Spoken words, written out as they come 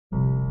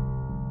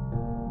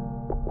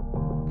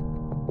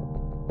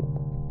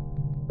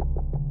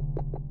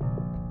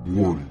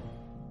Warning: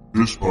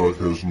 this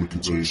podcast may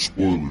contain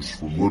spoilers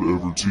from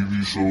whatever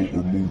TV show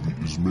or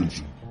movie is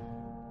mentioned.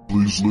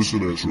 Please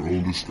listen at your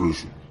own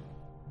discretion.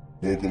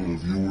 Welcome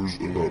to Viewers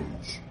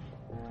Anonymous.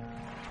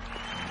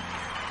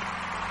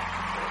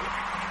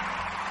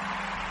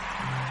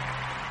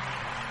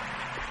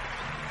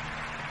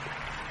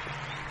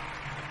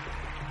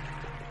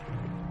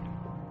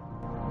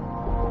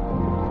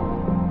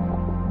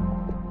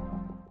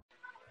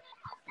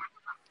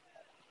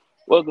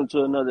 Welcome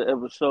to another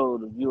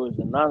episode of Viewers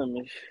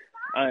Anonymous.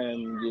 I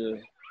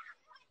am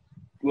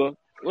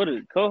what is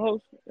it,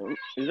 co-host?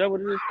 Is that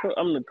what it is?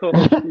 I'm the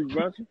co-host, Steve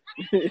Bronson.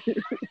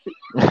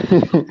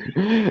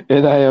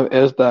 And I am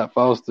S.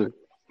 Foster.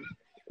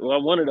 Well,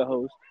 I'm one of the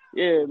hosts.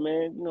 Yeah,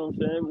 man, you know what I'm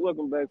saying?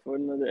 Welcome back for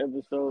another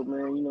episode,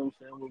 man. You know what I'm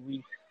saying? Where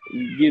we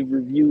give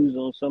reviews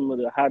on some of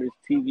the hottest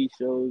TV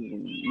shows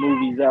and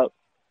movies out.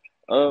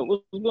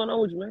 What's going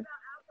on with you, man?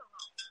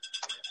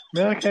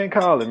 Man, I can't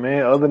call it,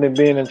 man, other than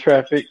being in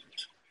traffic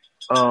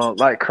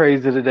like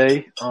crazy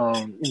today.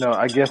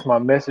 I guess my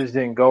message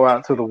didn't go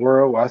out to the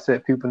world where I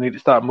said people need to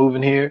stop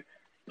moving here.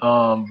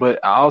 But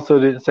I also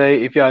didn't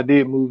say if y'all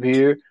did move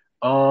here,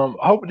 I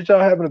hope that y'all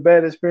having a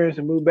bad experience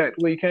and move back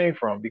to where you came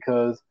from,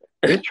 because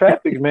it's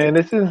traffic, man.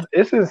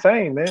 It's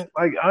insane, man.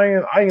 Like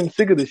I am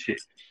sick of this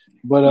shit.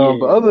 But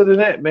Yeah. other than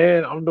that,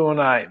 man, I'm doing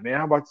all right, man.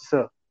 How about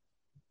yourself?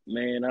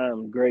 Man,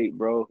 I'm great,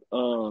 bro.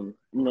 You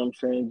know what I'm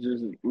saying?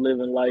 Just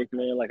living life,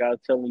 man. Like I was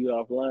telling you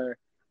offline,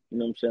 you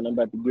know what I'm saying? I'm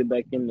about to get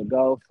back into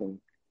golf and,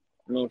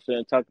 you know what I'm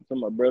saying, talking to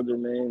my brother,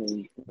 man. And,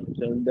 you know what I'm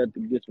saying, I'm about to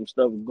get some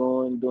stuff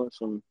going, doing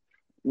some,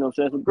 you know what I'm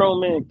saying, some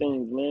grown man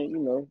things, man. You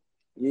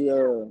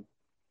know,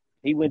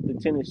 he went to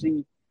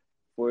Tennessee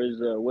for his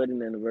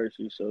wedding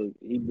anniversary, so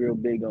he real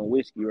big on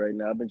whiskey right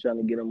now. I've been trying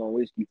to get him on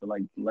whiskey for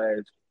like the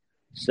last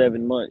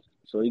 7 months.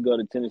 So he go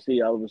to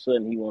Tennessee, all of a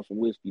sudden he wants some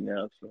whiskey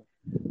now. So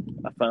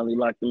I finally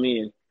locked him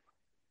in.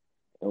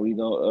 And we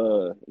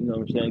gonna, you know what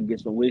I'm saying, get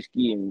some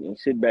whiskey and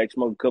sit back,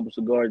 smoke a couple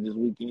cigars this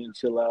weekend,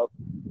 chill out.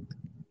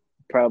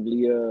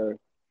 Probably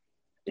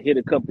hit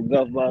a couple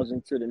golf balls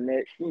into the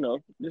net. You know,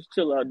 just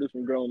chill out, do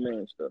some grown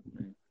man stuff,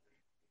 man.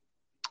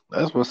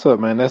 That's what's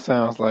up, man. That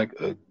sounds like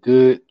a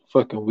good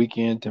fucking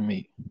weekend to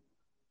me.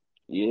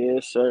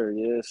 Yes, sir.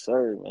 Yes,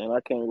 sir, man.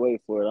 I can't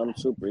wait for it. I'm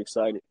super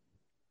excited.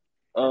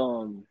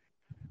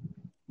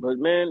 But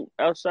man,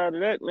 outside of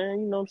that, man,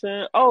 you know what I'm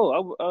saying?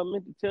 Oh, I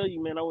meant to tell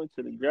you, man, I went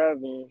to the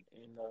drive-in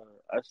and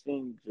I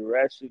seen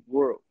Jurassic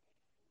World.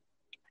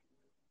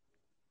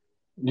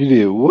 You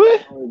did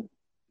what?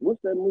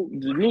 What's that movie?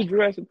 The new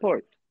Jurassic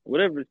Park,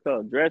 whatever it's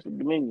called, Jurassic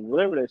Dominion,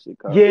 whatever that shit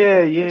called.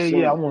 Yeah.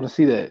 I want to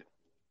see that.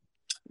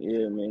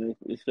 Yeah, man.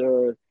 It's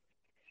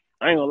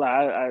I ain't gonna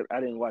lie, I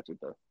didn't watch it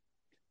though.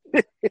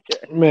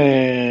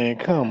 Man,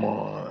 come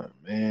on,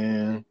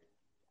 man.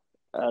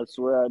 I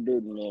swear I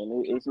didn't,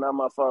 man. It's not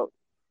my fault.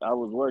 I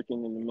was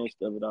working in the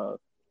midst of it all.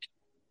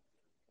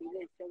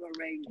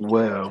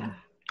 Well,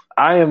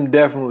 I am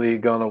definitely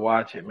gonna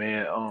watch it,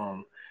 man.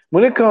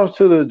 When it comes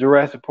to the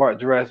Jurassic Park,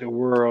 Jurassic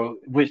World,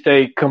 which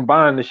they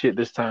combined the shit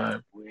this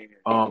time,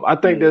 I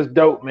think that's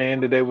dope,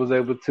 man, that they was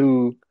able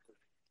to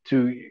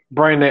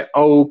bring that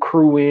old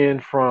crew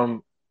in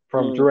from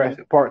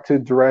Jurassic Park to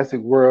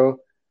Jurassic World.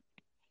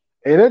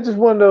 And that's just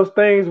one of those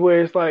things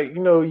where it's like, you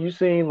know, you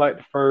seen like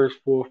the first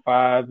 4 or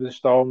 5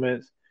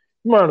 installments,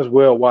 you might as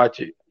well watch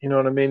it. You know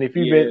what I mean? If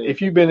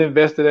you've been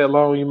invested that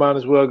long, you might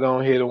as well go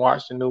ahead and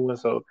watch the new one.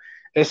 So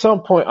at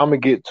some point I'm gonna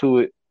get to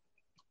it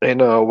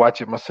and watch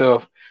it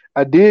myself.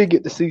 I did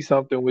get to see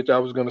something which I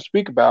was gonna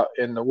speak about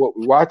in what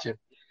we're watching.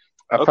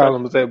 I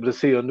finally was able to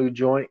see a new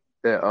joint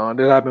that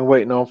I've been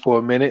waiting on for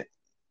a minute.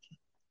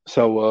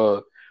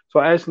 So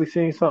I actually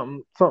seen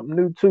something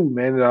new too,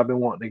 man, that I've been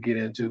wanting to get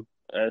into.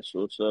 That's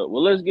what's up.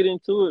 Well, let's get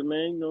into it,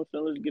 man. You know what I'm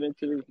saying? Let's get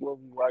into this, what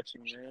we're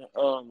watching, man.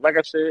 Like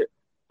I said,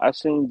 I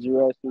seen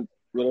Jurassic,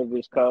 whatever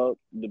it's called,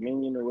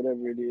 Dominion or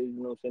whatever it is. You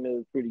know what I'm saying? It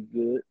was pretty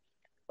good.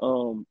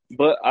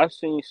 But I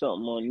seen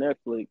something on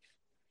Netflix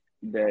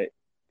that,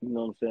 you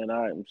know what I'm saying,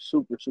 I am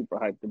super, super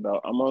hyped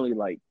about. I'm only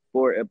like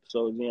 4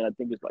 episodes in. I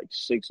think it's like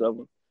 6 of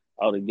them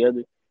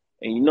altogether.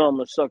 And you know I'm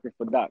a sucker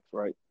for docs,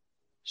 right?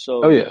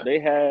 So they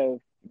have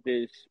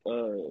this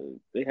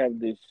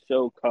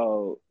show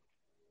called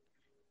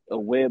A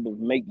Web of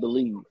Make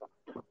Believe,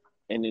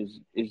 and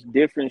it's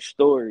different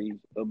stories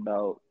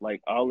about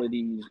like all of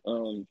these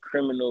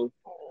criminal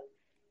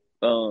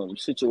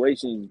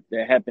situations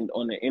that happened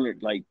on the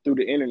internet, like through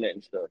the internet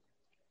and stuff.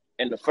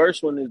 And the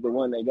first one is the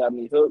one that got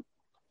me hooked.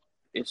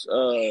 It's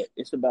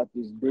about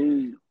this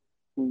dude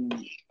who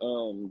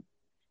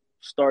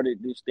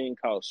started this thing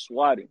called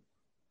swatting.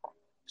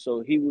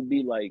 So he would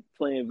be like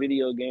playing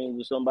video games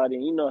with somebody,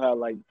 and you know how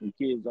like the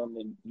kids on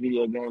the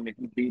video game, if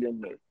you beat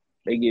them,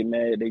 they get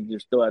mad, they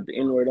just throw out the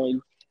N-word on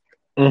you.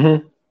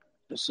 Mm-hmm.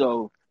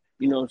 So,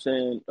 you know what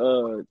I'm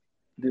saying?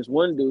 This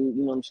one dude,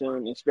 you know what I'm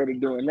saying, instead of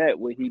doing that,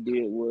 what he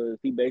did was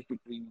he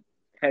basically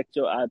hacked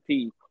your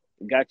IP,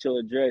 got your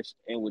address,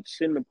 and would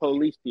send the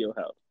police to your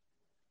house.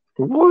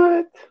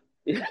 What?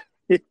 Yeah.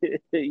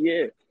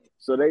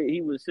 So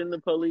he would send the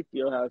police to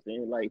your house,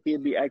 and like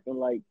he'd be acting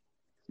like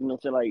You know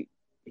what I'm saying? Like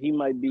he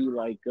might be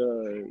like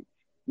you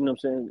know what I'm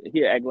saying?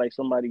 He'll act like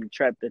somebody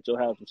trapped at your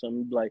house or something.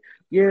 He'd be like,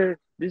 yeah,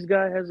 this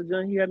guy has a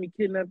gun. He had me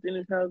kidnapped in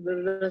his house. Da,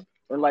 da, da.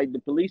 Or like the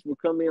police will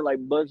come in,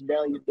 like bust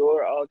down your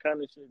door, all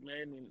kind of shit,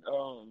 man. And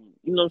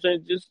you know what I'm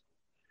saying? Just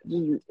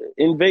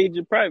invade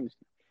your privacy.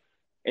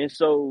 And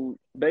so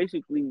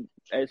basically,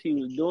 as he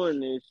was doing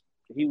this,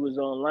 he was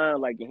online,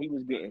 like, and he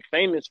was getting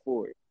famous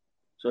for it.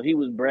 So he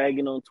was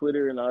bragging on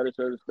Twitter and all this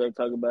other stuff,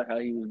 talking about how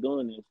he was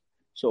doing this.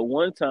 So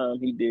one time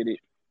he did it,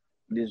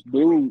 this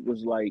dude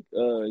was like,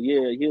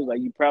 yeah, he was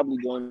like, you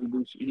probably going to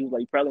do, he was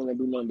like, you probably going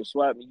to do nothing but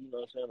swap me, you know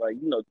what I'm saying? Like,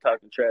 you know,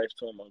 talking trash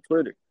to him on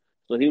Twitter.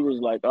 So he was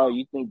like, oh,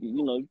 you think,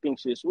 you know, you think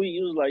shit sweet?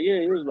 He was like, yeah,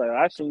 he was like,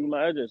 I send you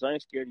my address. I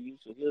ain't scared of you.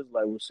 So he was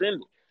like, well,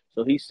 send it.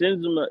 So he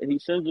sends him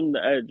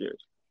the address.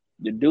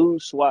 The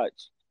dude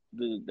swats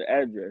the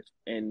address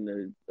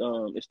and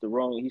it's the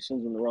wrong, he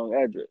sends him the wrong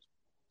address.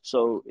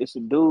 So it's a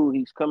dude,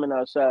 he's coming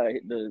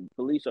outside. The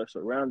police are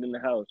surrounding the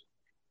house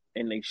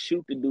and they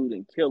shoot the dude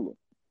and kill him.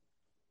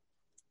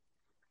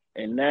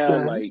 And now,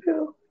 like,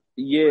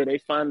 yeah, they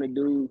find the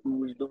dude who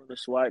was doing the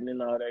swatting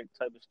and all that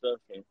type of stuff,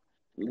 and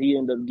he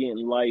ended up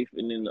getting life.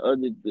 And then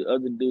the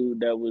other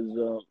dude that was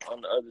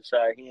on the other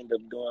side, he ended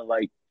up doing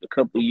like a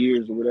couple of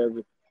years or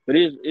whatever. But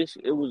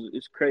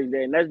it's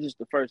crazy, and that's just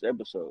the first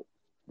episode.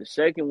 The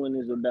second one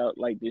is about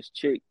like this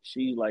chick,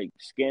 she like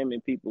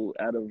scamming people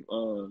out of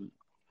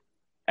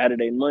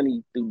their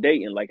money through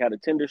dating, like how the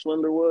Tinder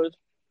swindler was.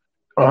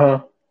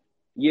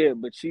 Yeah,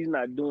 but she's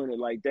not doing it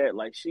like that.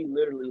 Like she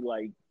literally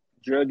like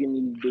drugging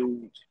these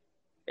dudes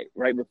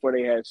right before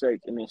they had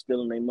sex and then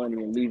stealing their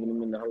money and leaving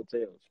them in the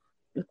hotels.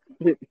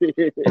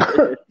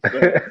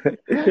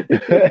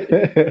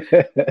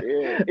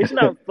 Yeah, it's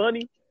not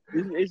funny.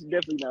 It's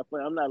definitely not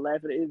funny. I'm not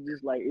laughing. It's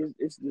just like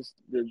it's just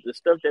the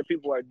stuff that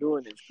people are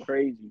doing is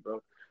crazy,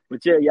 bro.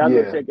 But yeah, y'all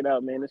go check it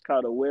out, man. It's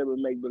called A Web of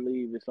Make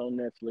Believe. It's on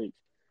Netflix.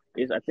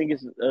 I think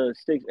it's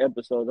 6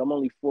 episodes. I'm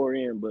only 4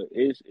 in, but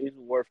it's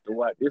worth the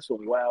watch. It's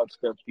some wild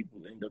stuff people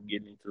end up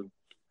getting into.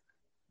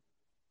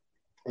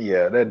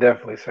 Yeah, that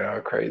definitely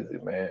sounds crazy,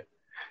 man.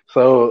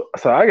 So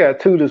I got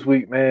 2 this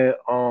week, man.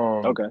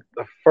 Okay.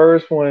 The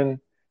first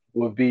one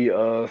would be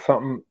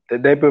something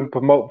that they've been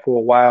promoting for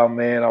a while,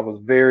 man. I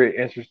was very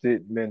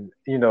interested, been,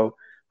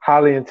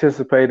 highly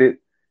anticipated.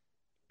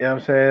 You know what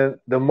I'm saying?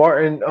 The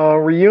Martin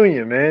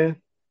reunion, man.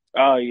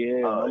 Oh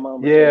yeah, my mama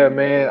told Yeah, me about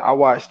man. that. I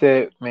watched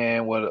that,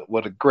 man.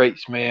 What a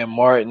greats, man.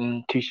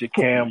 Martin, Tisha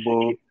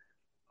Campbell,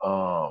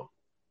 um,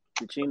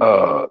 Pacino.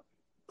 uh,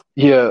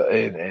 yeah,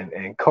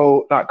 and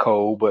Cole, not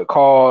Cole, but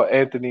Carl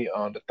Anthony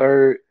on the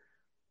third.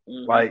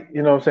 Mm-hmm. Like,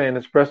 you know what I'm saying?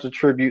 Express a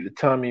tribute to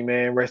Tommy,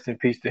 man. Rest in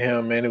peace to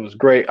him, man. It was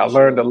great. I For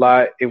learned a sure.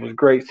 lot. It was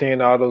great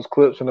seeing all those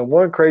clips. And the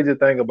one crazy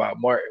thing about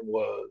Martin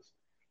was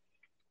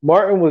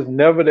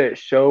never that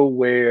show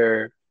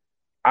where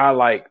I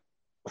like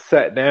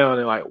sat down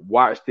and like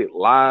watched it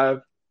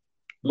live,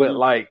 but Mm-hmm.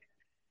 like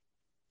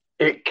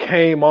it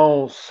came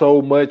on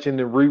so much and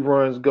the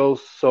reruns go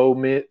so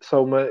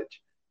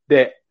much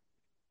that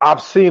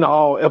I've seen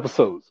all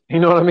episodes. You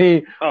know what I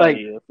mean? Oh Like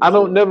yeah, for I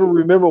don't sure. never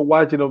remember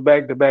watching them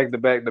back to back to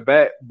back to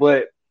back,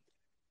 but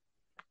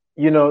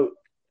you know,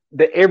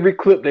 every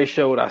clip they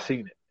showed, I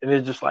seen it, and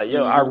it's just like,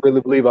 yo, I Mm-hmm.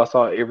 really believe I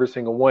saw every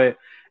single one.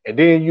 And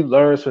then you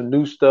learn some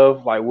new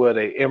stuff, like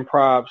they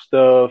improv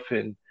stuff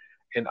and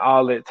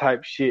all that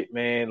type shit,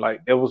 man.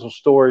 Like there was some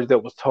stories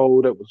that was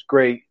told that was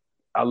great.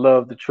 I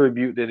love the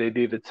tribute that they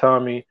did to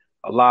Tommy.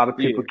 A lot of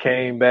people Yeah.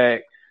 came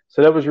back,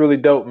 so that was really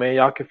dope, man.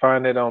 Y'all can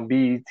find that on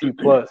BET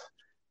Plus.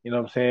 You know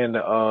what I'm saying?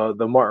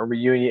 The Martin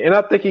reunion, and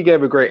I think he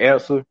gave a great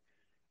answer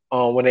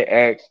when they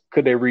asked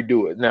could they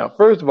redo it. Now,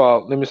 first of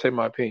all, let me say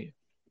my opinion.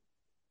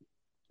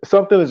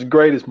 Something as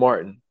great as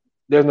Martin,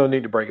 there's no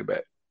need to bring it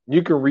back.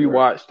 You can Right.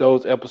 rewatch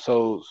those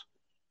episodes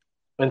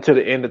until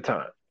the end of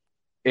time,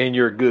 and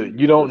you're good.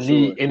 You For don't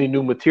need sure. any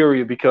new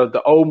material because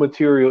the old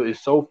material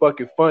is so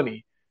fucking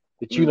funny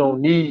that you Mm-hmm.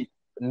 don't need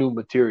new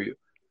material.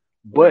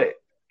 Right. But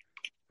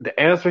the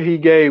answer he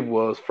gave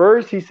was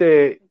first he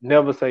said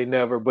never say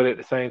never, but at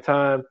the same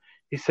time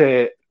he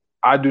said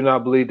I do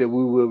not believe that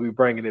we will be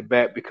bringing it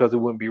back because it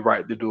wouldn't be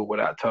right to do it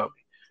without Tommy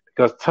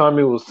because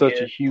Tommy was such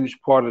a Yeah. huge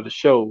part of the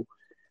show.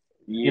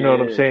 You know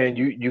what I'm Yeah. saying?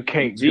 You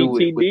can't do it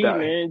GTD,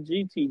 without him. man.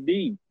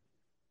 GTD.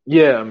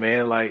 Yeah,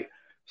 man. Like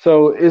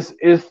so, it's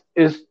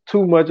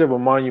too much of a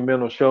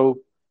monumental show,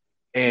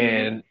 Mm-hmm.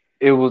 and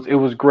it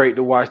was great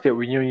to watch that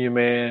reunion,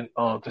 man.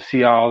 To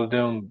see all of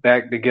them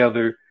back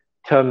together,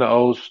 telling the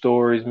old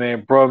stories,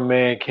 man. Brother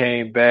man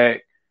came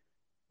back.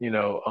 You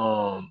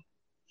know,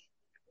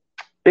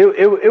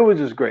 it was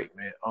just great,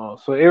 man.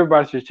 So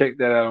everybody should check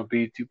that out on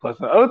BT Plus.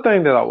 The other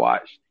thing that I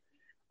watched,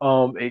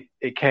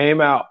 it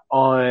came out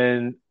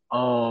on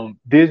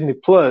Disney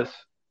Plus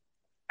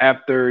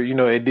after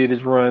it did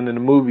its run in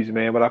the movies,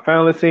 man. But I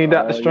finally seen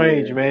Doctor Oh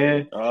Strange, yeah.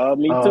 man. Oh,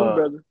 me too, Uh,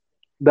 brother.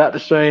 Doctor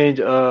Strange.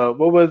 What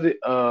was it?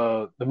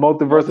 The Multiverse of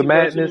Multiverse of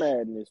Madness.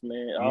 Madness,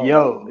 man. Oh my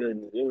Yo,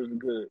 goodness, it was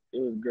good. It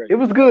was it great.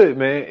 was good,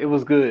 man. It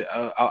was good.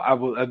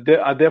 I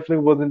definitely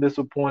wasn't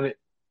disappointed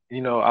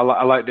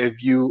I like their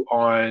view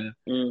on,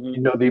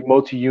 the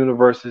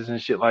multi-universes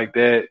and shit like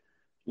that.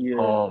 Yeah.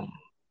 Um,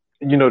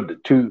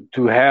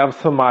 to have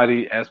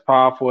somebody as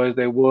powerful as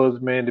they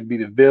was, man, to be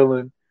the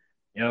villain,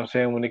 you know what I'm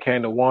saying, when it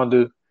came to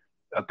Wanda,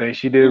 I think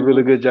she did a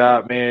really good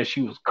job, man.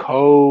 She was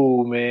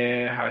cold,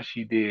 man, Yeah.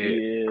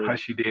 how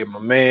she did my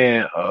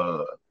man,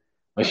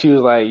 when she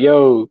was like,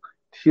 yo,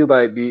 she was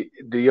like,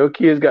 do your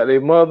kids got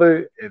their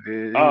mother? And then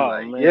he was Oh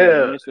like, man,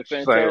 yeah. Mr.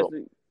 She's like,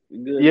 Fantastic.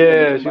 Good having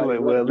yeah. She was somebody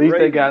like, well, at to least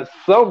they raise got them.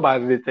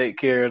 somebody to take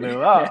care of them.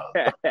 Oh,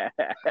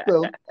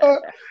 the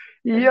fuck?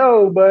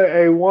 Yo, but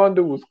hey,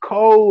 Wanda was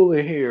cold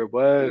in here,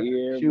 but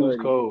Yeah, she was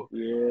buddy. cold.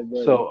 Yeah,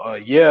 buddy. So,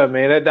 yeah,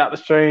 man, that Doctor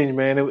Strange,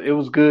 man, it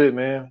was good,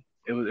 man.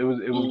 It was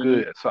Mm-hmm.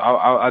 good. So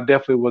I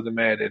definitely wasn't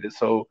mad at it.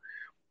 So,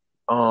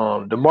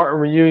 the Martin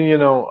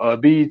reunion on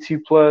BET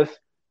Plus,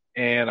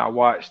 and I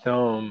watched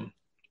on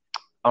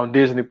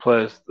Disney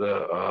Plus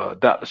the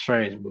Doctor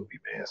Strange movie,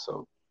 man.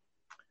 So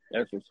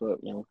That's what's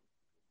up, man.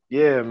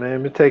 yeah,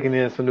 man, been taking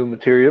in some new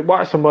material.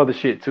 Watch some other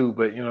shit too,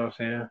 but you know what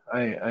I'm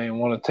saying. I ain't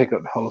want to take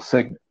up the whole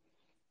segment.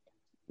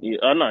 Yeah,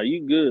 oh no,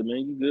 you good, man.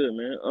 You good,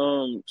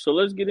 man. So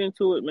let's get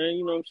into it, man.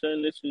 You know what I'm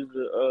saying? This is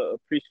a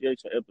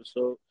appreciation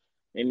episode,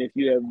 and if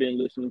you have been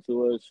listening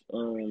to us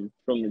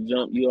from the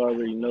jump, you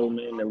already know,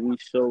 man, that we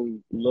show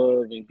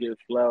love and give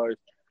flowers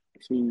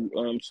to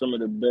some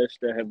of the best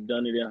that have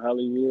done it in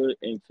Hollywood.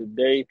 And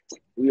today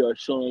we are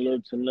showing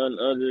love to none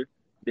other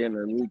than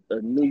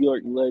a New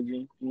York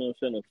legend. You know what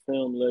I'm saying? A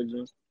film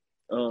legend.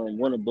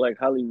 One of Black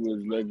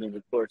Hollywood's legends,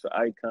 of course, an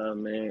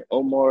icon, man.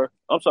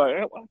 I'm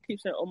sorry, I keep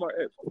saying Omar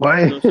Epps. You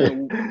Why? know what I'm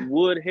saying?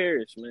 Wood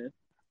Harris, man.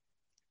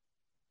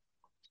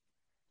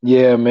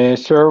 Yeah, man,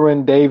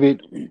 Sherwin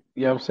David. You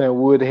know what I'm saying.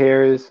 Wood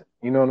Harris.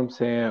 You know what I'm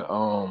saying.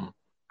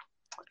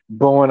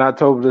 Born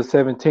October the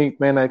 17th,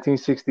 man,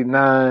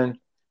 1969.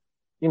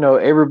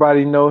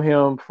 Everybody know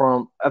him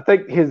from. I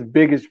think his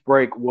biggest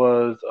break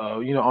was,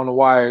 on The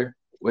Wire,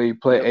 where he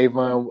played Yep,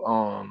 Avon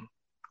Barksdale.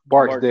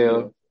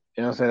 Barksdale.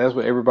 You know what I'm saying? That's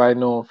what everybody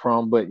know him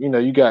from. But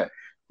you got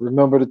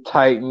Remember the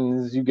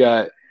Titans. You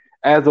got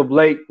As of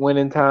Late,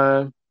 Winning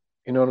Time.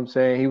 You know what I'm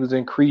saying? He was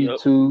in Creed Yep,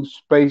 2,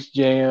 Space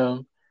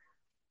Jam.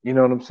 You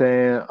know what I'm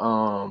saying?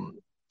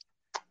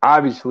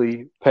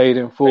 Obviously, Paid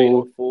in paid in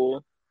Full.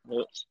 full.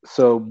 Yep.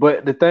 So,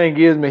 but the thing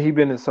is, man, he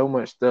been in so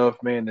much stuff,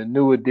 man. The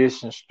New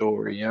Edition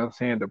story, you know what I'm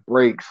saying? The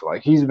breaks,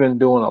 like he's been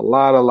doing a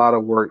lot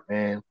of work,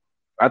 man.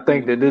 I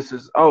think that Mm-hmm. this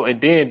is. Oh, and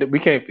then we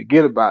can't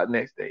forget about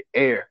Next Day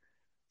Air.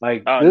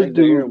 Like Oh, this Next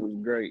Day Air dude, was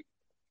great.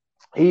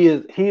 he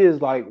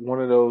is like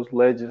one of those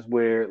legends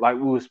where, like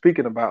we were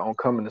speaking about on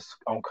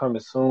Coming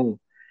Soon,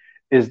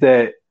 is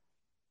that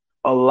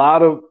a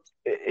lot of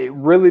it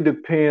really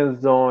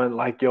depends on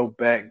like your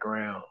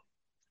background,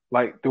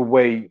 like the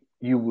way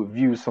you would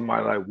view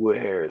somebody like Wood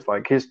Harris.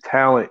 Like his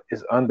talent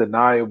is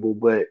undeniable,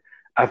 but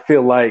I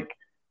feel like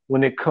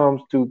when it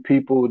comes to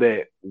people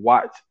that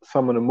watch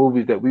some of the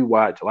movies that we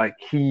watch, like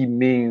he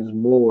means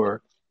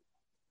more.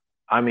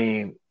 I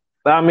mean,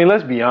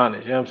 let's be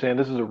honest. You know what I'm saying?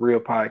 This is a real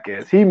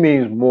podcast. He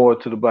means more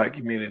to the black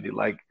community.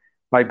 Like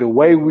the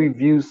way we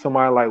view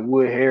somebody like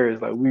Wood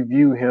Harris, like we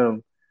view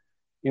him.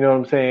 You know what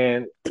I'm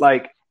saying?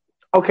 Like,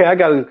 okay, I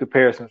got a good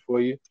comparison for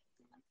you.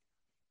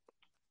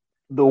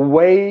 The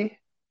way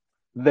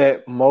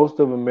that most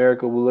of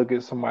America will look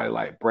at somebody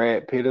like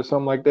Brad Pitt or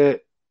something like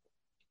that.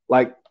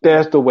 Like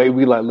that's the way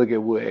we like look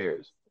at Wood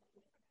Harris.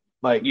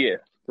 Like Yeah,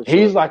 for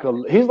he's sure. like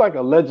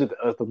a legend to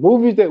us. The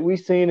movies that we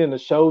seen and the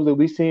shows that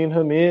we seen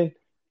him in,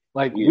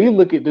 like we Yeah.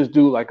 look at this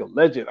dude like a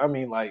legend. I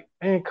mean, like,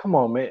 man, come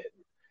on, man.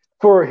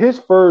 For his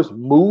first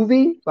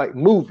movie,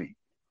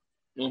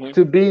 Mm-hmm.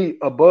 to be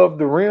above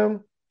the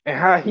rim and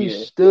how he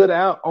Yeah. stood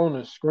out on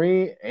the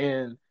screen,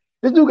 and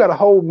this dude got a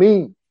whole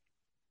meme.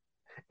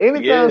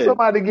 Anytime Yeah.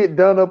 somebody get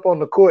done up on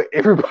the court,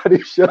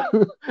 everybody show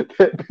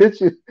that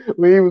picture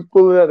when he was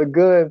pulling out the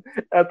gun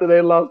after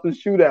they lost the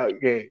shootout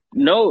game.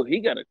 No,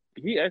 he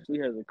actually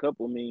has a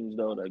couple memes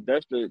though. Like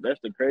that's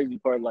the crazy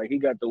part. Like he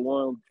got the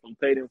one from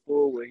Paid in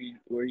Full where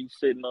he's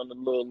sitting on the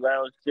little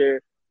lounge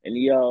chair and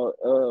he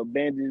all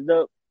bandaged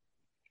up.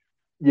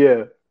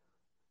 Yeah.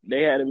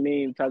 They had a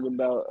meme talking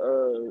about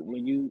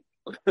when you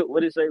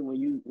what it say when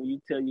you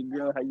tell your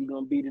girl how you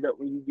gonna beat it up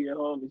when you get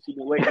home and she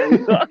been waiting on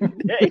you all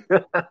day.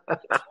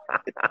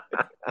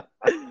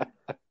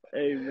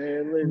 Hey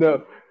man, listen.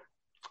 No,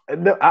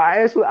 no, I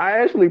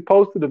actually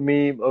posted a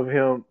meme of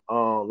him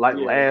like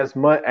Yeah. last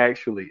month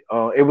actually.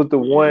 It was the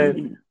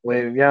one when,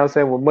 you know what I'm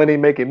saying, when Money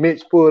Making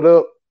Mitch pulled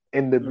up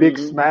and the big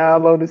Mm-hmm.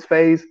 smile on his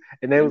face,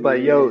 and they was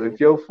like, yo, Yeah. if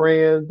your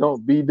friends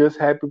don't be this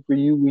happy for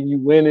you when you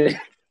winning,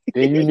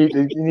 then you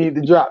need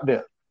to drop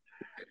them.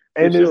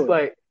 For And it's sure.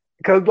 like,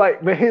 cause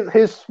like, man,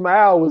 his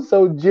smile was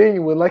so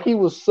genuine, like he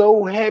was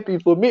so happy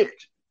for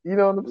Mitch. You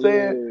know what I'm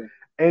saying?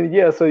 Yeah. And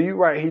yeah, so you're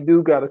right. He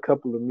do got a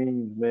couple of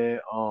memes, man.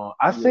 I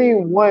Yeah.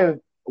 seen one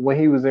when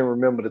he was in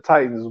Remember the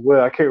Titans as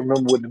well. I can't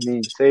remember what the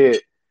meme said,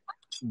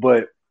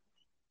 but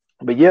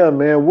yeah,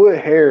 man, Wood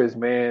Harris,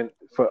 man.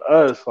 For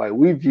us, like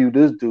we view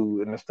this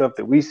dude and the stuff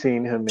that we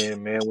seen him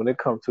in, man. When it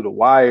comes to The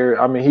Wire,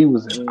 I mean, he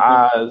was in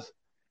Mm-hmm. Oz.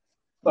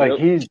 like Yep.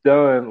 he's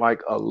done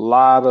like a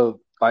lot of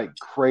like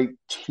great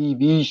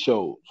TV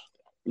shows.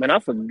 Man, I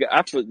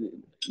forgot.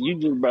 You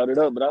just brought it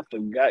up, but I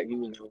forgot he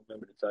was in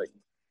Remember the Titans.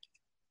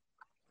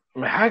 I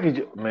mean, how could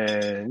you,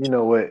 man? You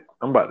know what?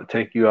 I'm about to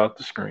take you off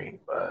the screen,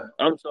 but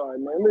I'm sorry,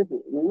 man.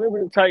 Listen,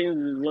 Remember the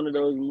Titans is one of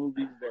those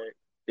movies that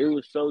it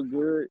was so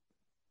good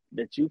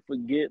that you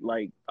forget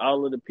like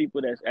all of the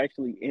people that's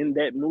actually in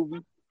that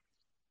movie.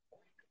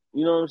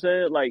 You know what I'm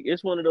saying? Like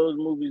it's one of those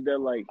movies that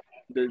like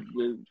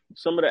the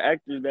some of the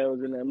actors that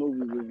was in that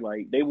movie was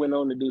like they went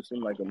on to do some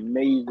like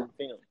amazing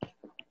films.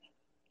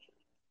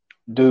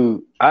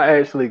 dude, I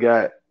actually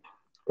got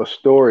a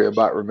story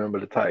about Remember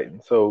the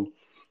Titans. So,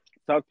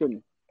 Talk to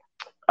me.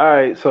 all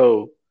right,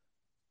 so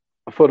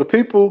for the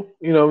people,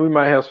 we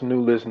might have some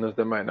new listeners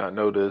that might not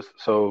know this.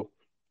 So,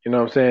 you know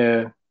what I'm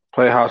saying?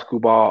 Play high school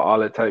ball, all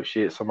that type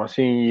shit. So my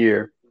senior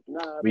year,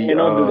 Nah, we man,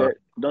 don't do that.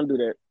 Don't do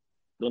that.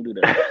 Don't do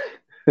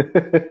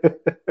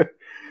that.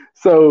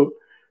 so You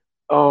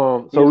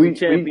so was a we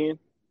champion.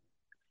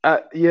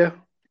 yeah.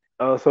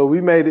 So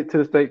we made it to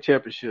the state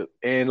championship,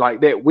 and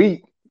like that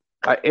week,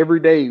 like every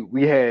day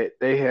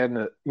they had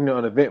an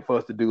event for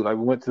us to do. Like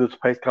we went to this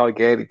place called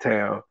Gaddy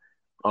Town.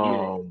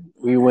 Yeah.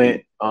 We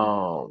went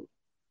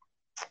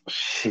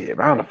shit,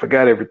 I don't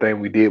forgot everything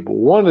we did, but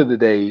one of the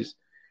days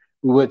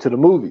we went to the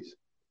movies.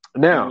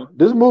 Now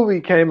this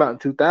movie came out in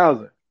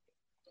 2000,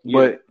 Yeah.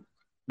 but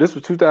this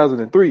was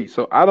 2003,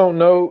 so I don't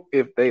know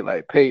if they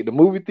like paid the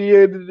movie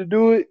theater to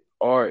do it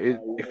or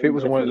if it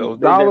was one of those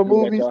They dollar definitely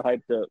got movies. y'all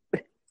hyped up.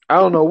 I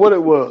don't know what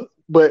it was,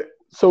 but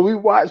so we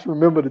watched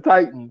Remember the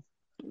Titans,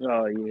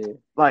 Oh yeah.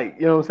 like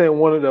you know what I'm saying,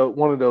 one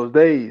of those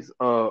days,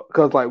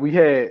 because like we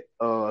had,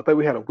 I think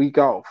we had a week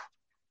off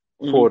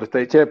Mm-hmm. for the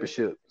state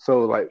championship,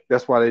 so like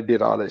that's why they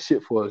did all that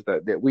shit for us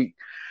that week.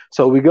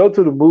 So we go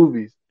to the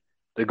movies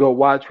to go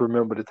watch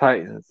Remember the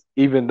Titans,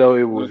 even though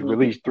it was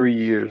released 3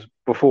 years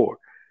before.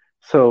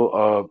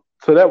 So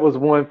that was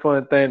one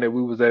fun thing that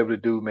we was able to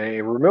do, man.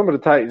 And Remember the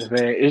Titans,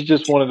 man. It's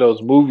just one of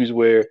those movies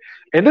where,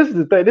 and this is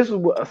the thing. This is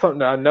something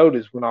that I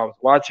noticed when I was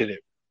watching it.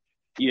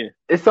 Yeah.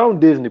 It's on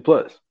Disney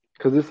Plus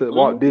because it's a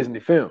Walt Disney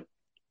film,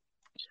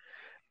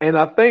 and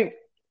I think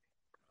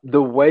the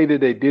way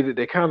that they did it,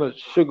 they kind of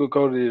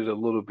sugarcoated it a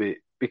little bit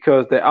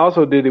because they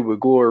also did it with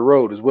Glory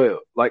Road as well.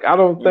 Like I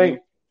don't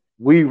think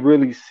we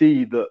really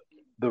see the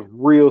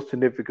real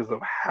significance of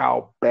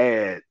how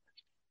bad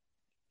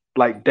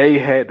like they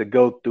had to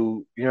go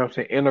through, you know what I'm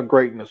saying,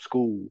 integrating a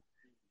school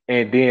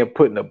and then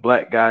putting a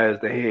black guy as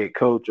the head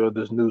coach of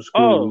this new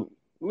school.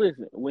 Oh,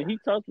 listen, when he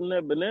tossed him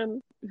that banana,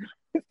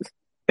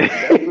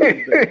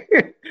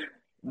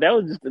 that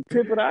was just the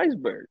tip of the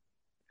iceberg.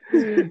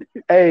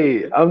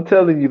 Hey, I'm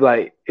telling you,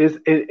 like and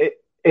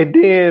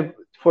then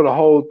for the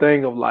whole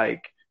thing of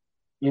like,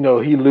 he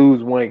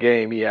lose one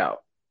game, he out,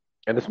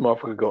 and this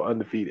motherfucker go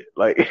undefeated.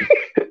 Like,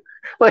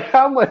 like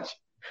how much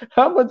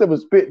of a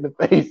spit in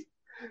the face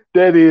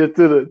that is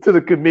to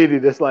the committee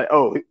that's like,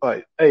 oh,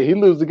 like, hey, he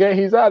loses the game,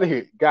 he's out of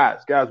here.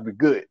 Guys, we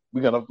good.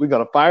 We're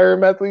gonna fire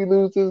him after he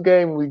loses this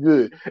game and we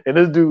good. And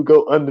this dude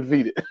go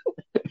undefeated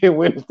and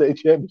win the state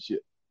championship.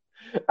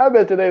 I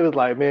bet today was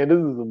like, man, this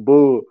is some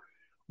bull.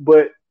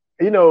 But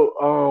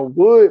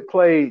Wood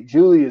played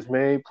Julius,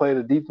 man. He played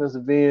a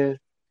defensive end.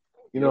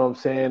 You know what I'm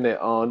saying?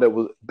 That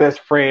was best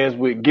friends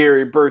with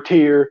Gary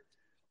Bertier.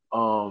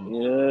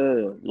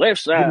 Left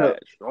side,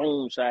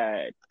 strong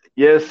side.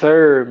 Yes,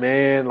 sir,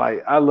 man.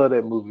 Like I love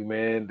that movie,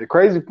 man. The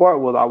crazy part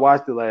was I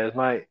watched it last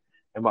night,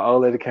 and my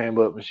old lady came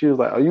up and she was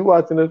like, "Are you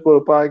watching this for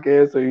the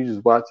podcast, or are you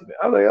just watching it?"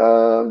 I was like,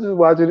 I'm just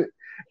watching it."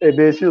 And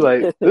then she was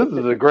like, "This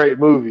is a great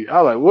movie."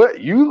 I was like,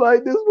 "What? You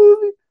like this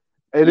movie?"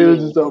 And it was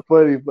just so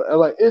funny. But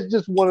like, it's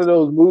just one of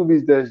those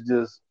movies that's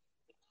just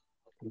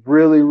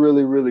really,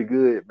 really, really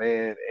good,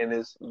 man. And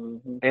it's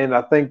and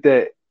I think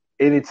that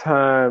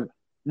anytime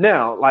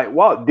now, like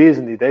Walt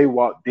Disney, the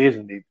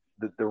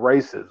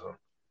racism.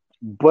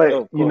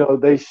 But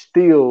they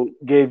still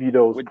gave you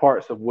those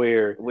parts of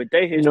where with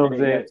their history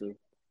they got to.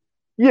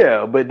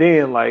 Yeah, but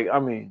then like I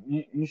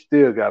mean, you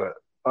still gotta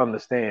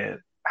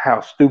understand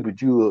how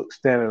stupid you look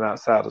standing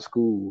outside of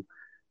school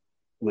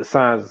with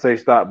signs that say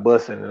 "stop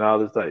busing" and all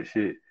this type of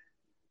shit,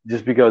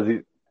 just because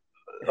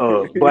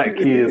black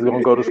kids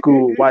gonna go to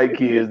school with white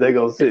kids, they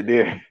gonna sit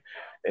there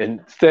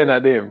and stand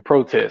out there and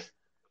protest.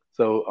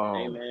 So,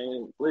 hey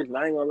man, listen,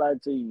 I ain't gonna lie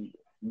to you.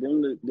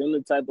 Them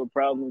the type of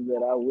problems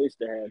that I wish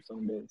to have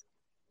someday.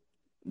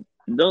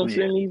 Don't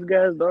send these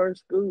guys to our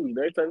school.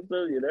 That type of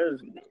stuff. Yeah,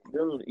 that's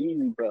them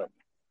easy problems.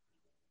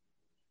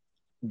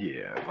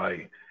 Yeah,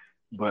 like,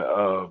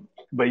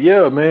 but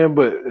yeah, man.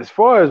 But as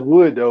far as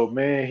Wood though,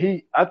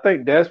 man, I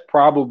think that's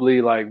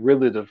probably like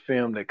really the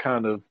film that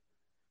kind of.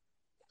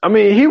 I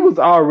mean, he was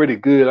already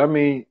good. I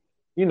mean,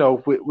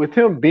 with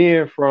him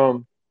being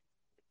from,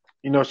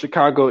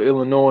 Chicago,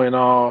 Illinois, and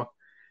all,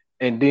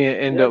 and then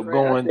end up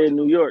going. I said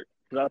New York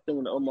because I think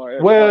of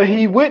Omar. Well,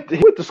 he went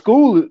to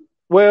school.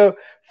 Well,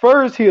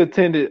 first he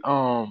attended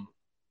Northern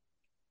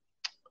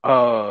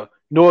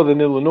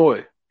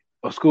Illinois,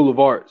 a school of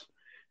arts,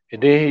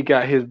 and then he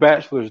got his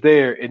bachelor's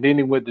there, and then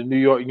he went to New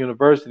York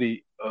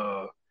University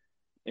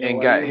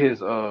and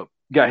NYU.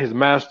 got his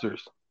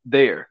master's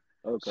there.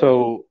 Okay.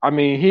 So I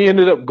mean, he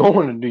ended up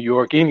going to New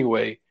York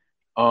anyway.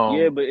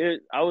 Yeah, but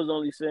I was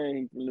only saying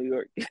he's from New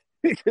York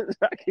because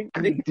I keep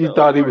thinking You of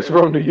thought he Omar was Epps.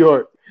 from New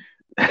York.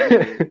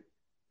 Yeah.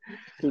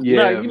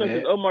 Yeah, Because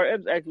man. Omar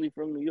Epps actually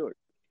from New York.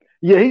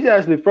 Yeah, he's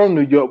actually from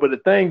New York. But the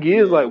thing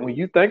is, like, Yeah. when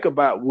you think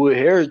about Wood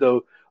Harris,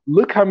 though,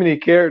 look how many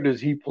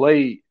characters he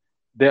played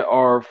that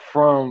are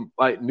from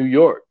like New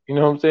York. You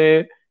know what I'm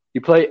saying? He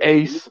played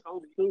East Ace.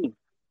 Coast too. You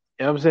know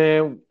what I'm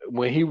saying?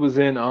 When he was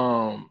in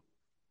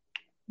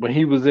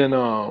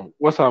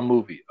what's our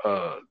movie?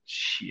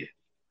 Shit.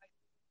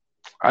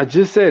 I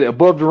just said it,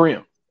 Above the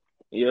Rim.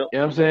 Yep. You know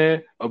what I'm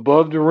saying?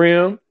 Above the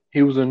Rim.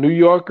 He was a New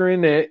Yorker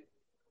in that.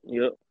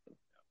 Yep.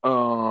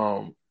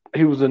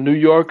 He was a New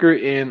Yorker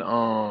in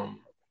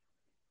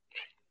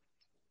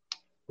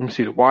let me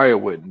see, The Wire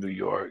with New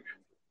York.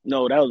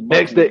 No, that was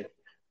Next day Baltimore.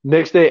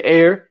 Next day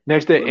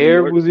Or New Air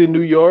York. was in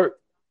New York.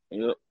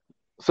 Yep.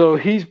 So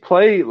he's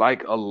played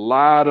like a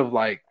lot of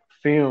like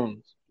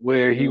films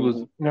where he was,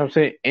 Hmm. you know what I'm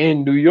saying,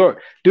 in New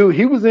York. Dude,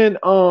 he was in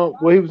well,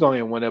 he was only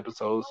in one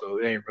episode, so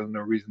there ain't really no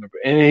reason to,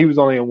 and he was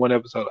only in one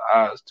episode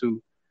of Oz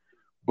too.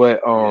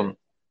 But Yeah.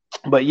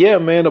 but yeah,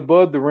 man,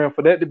 Above the Rim,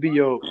 for that to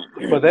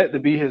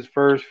be his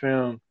first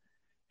film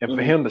and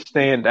for Hmm. him to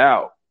stand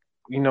out,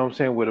 you know what I'm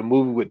saying, with a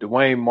movie with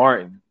Dwayne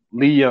Martin,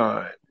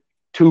 Leon,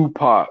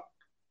 Tupac,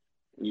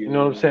 you know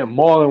what I'm Yeah. saying,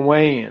 Marlon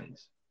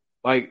Wayans.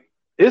 Like,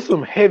 it's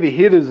some heavy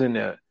hitters in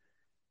there.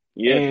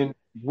 Yeah. And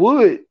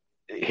Wood,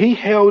 he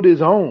held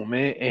his own,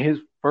 man, in his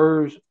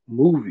first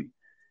movie.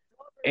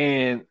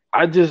 And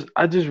I just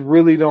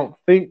really don't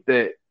think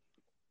that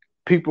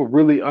people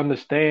really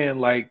understand,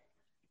 like,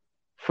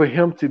 for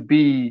him to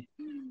be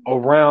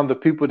around the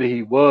people that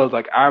he was.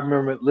 Like, I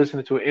remember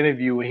listening to an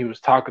interview when he was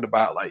talking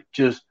about like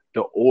just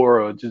the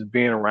aura of just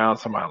being around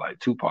somebody like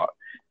Tupac.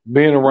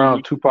 Being Hmm.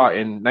 around Tupac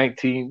in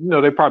 19,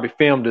 they probably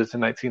filmed this in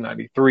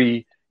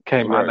 1993,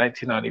 came out in Right.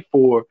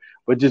 1994,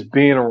 but just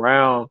being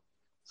around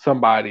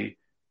somebody,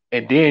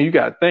 and then you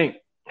got to think,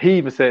 he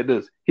even said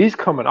this, he's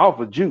coming off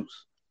of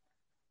Juice.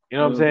 You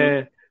know what I'm Hmm.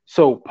 saying?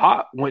 So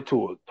Pop went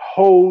to a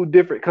whole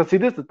different, because see,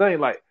 this is the thing,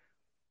 like,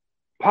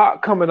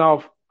 Pop coming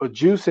off a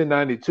Juice in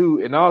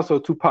 '92, and also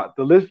Tupac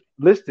the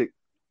Listic.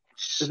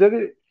 Is that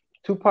it?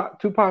 Tupac.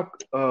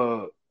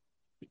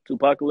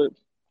 Tupacalypse.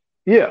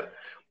 Yeah,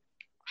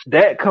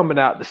 that coming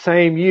out the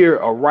same year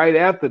or right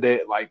after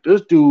that. Like,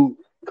 this dude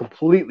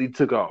completely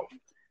took off,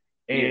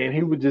 Yeah. and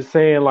he was just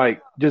saying,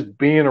 like, just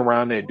being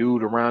around that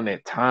dude around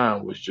that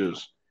time was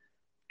just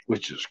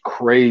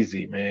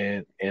crazy,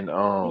 man. And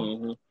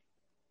Hmm.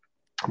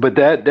 but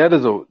that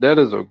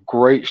is a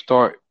great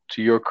start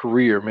to your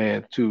career,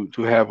 man. To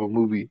have a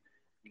movie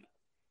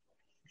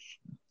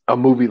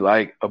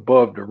like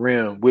Above the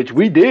Rim, which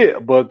we did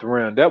Above the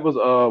Rim. That was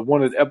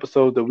one of the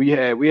episodes that we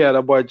had. We had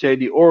our boy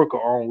JD Oracle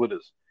on with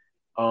us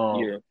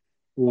Yeah.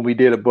 when we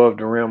did Above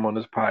the Rim on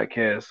this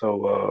podcast.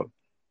 So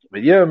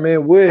but yeah,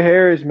 man, Wood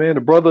Harris, man,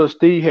 the brother of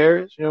Steve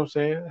Harris, you know what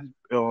I'm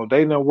saying?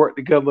 They done worked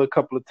together a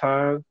couple of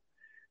times.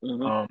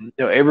 Hmm.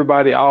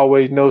 Everybody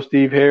always knows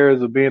Steve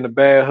Harris of being a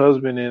bad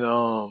husband in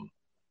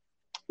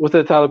what's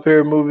that Tyler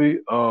Perry movie?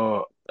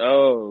 Oh,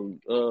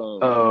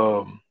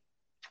 Um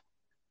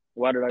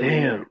why did I get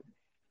damn. married?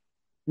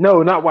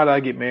 No, not Why Did I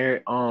Get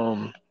Married?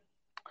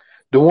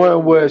 The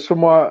one where I can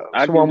someone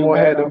do more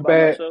better had all them by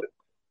bad. myself.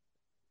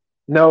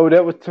 No,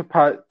 that was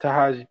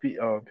Tahaji P.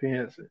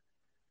 Henson.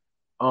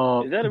 Is that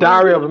a movie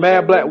Diary with of a Mad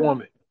Michelle Black Rodriguez?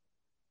 Woman.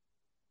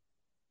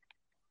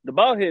 The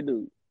bald head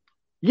dude.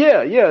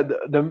 Yeah, yeah,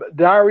 the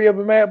Diary of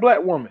a Mad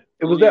Black Woman.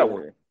 It was that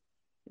one.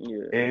 Yeah.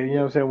 Yeah. And you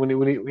know what I'm saying, when he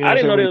you know what I I'm didn't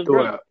saying, know when they he was threw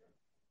it brothers. out.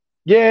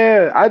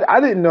 Yeah, I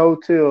didn't know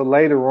till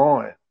later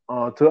on.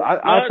 Till No,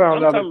 I found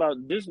I'm out. talking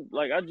about this.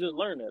 Like, I just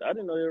learned that. I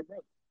didn't know they were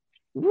brothers.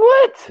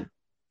 What?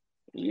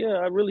 Yeah,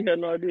 I really had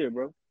no idea,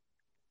 bro.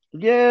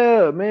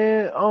 Yeah,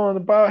 man. The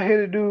bald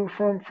headed dude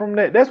from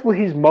that. That's what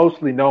he's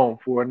mostly known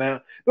for.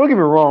 Now, don't get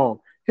me wrong.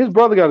 His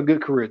brother got a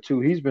good career too.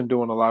 He's been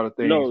doing a lot of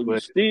things, No,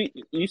 but Steve.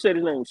 You said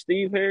his name was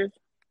Steve Harris.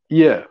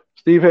 yeah,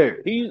 Steve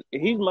Harris.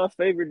 He's my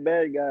favorite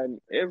bad guy in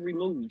every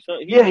movie. So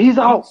Yeah, he's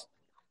all.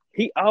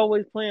 he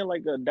always playing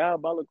like a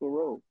diabolical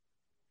role.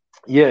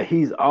 Yeah,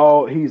 he's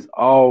always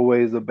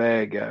a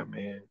bad guy,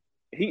 man.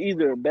 He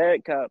either a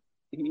bad cop.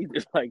 He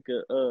either like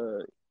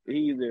he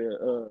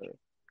either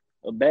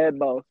a bad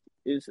boss.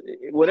 It's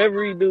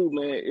whatever he do,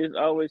 man. It's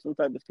always some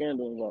type of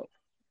scandal involved.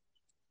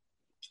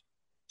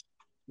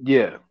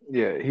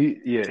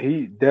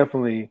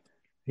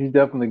 He's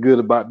definitely good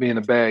about being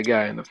a bad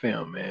guy in the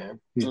film, man.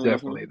 He's Hmm.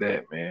 definitely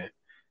that, man.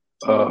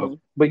 Hmm.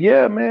 But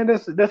yeah, man,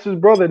 that's his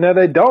brother. Now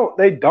they don't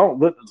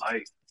look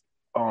like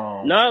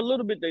Not a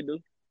little bit. They do.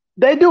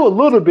 they do a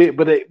little bit,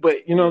 but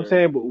you know what I'm Yeah.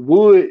 saying. But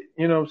Wood,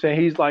 you know what I'm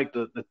saying. He's like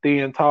the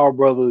thin, tall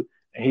brother,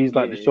 and he's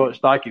like the Yeah. short,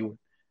 stocky one.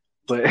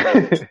 But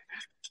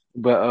Yeah.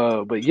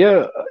 but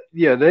yeah,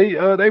 yeah,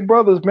 they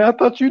brothers, man. I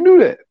thought you knew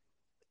that.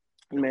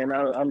 Man,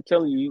 I'm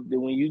telling you that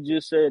when you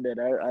just said that,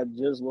 I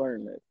just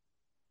learned that.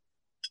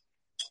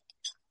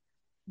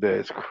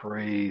 That's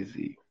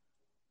crazy.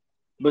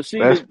 But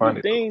see, That's the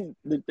funny. thing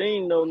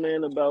though,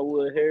 man, about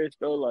Will Harris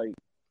though, like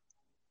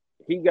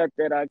he got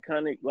that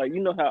iconic, like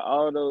you know how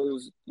all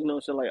those, you know,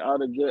 what I'm saying, like all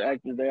the good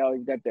actors, they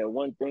always got that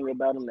one thing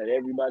about them that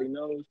everybody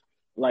knows.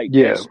 Like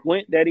that Yeah,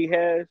 squint that he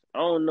has, I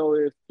don't know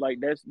if like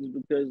that's just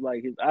because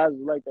like his eyes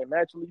are like that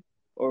naturally,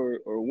 or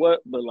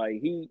what. But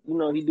like he, you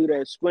know, he do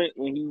that squint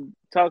when he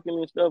talking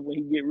and stuff. When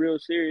he get real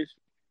serious,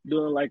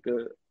 doing like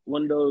a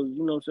one of those, you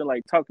know, what I'm saying,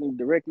 like talking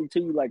directly to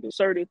you, like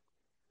assertive.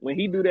 When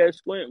he do that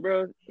squint,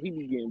 bro, he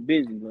be getting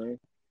busy, man.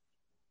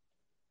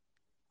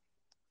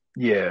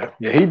 yeah.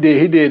 He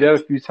did that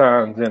a few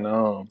times and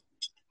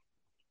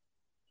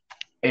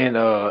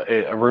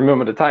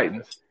Remember the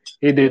Titans.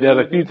 He did that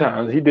a few Mm-hmm.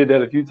 times. He did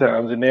that a few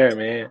times in there,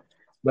 man.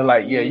 But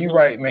like, yeah, you're Mm-hmm.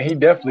 right, man. He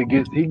definitely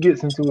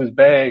gets into his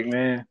bag,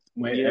 man.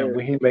 Yeah.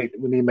 When he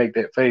make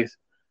that face.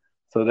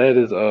 So that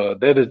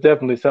is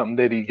definitely something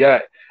that he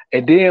got.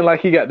 And then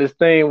like he got this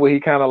thing where he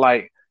kind of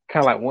like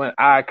one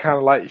eye kind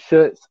of like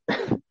shuts.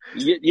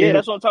 Yeah, And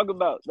that's what I'm talking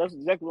about. That's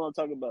exactly what I'm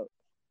talking about.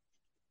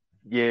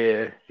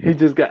 yeah, he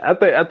just got. I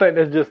think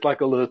that's just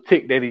like a little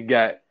tick that he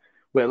got.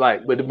 But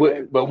like, but Man,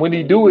 but, but when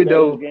he he do do it that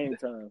in his though, game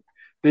time.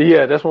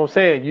 yeah, that's what I'm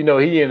saying. You know,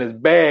 he in his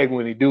bag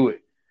when he do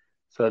it.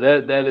 So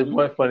that is Hmm.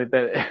 one funny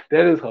thing.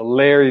 That is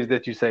hilarious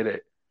that you say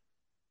that.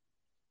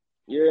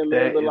 Yeah,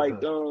 man. That But is like,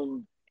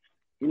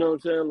 you know what I'm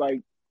saying?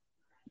 Like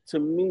to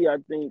me, I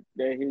think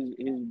that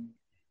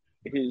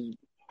his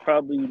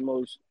probably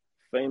most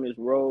famous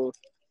role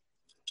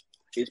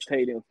is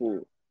Paid in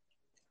Full.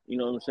 You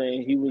know what I'm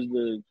saying? He was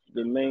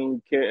the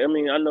main character. I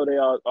mean, I know they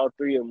all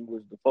three of them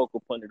was the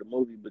focal point of the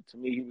movie, but to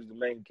me, he was the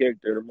main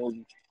character of the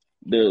movie.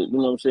 You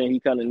know what I'm saying? He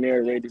kind of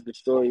narrated the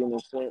story in a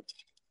sense.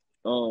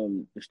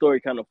 The story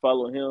kind of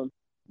followed him,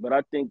 but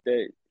I think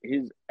that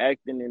his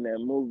acting in that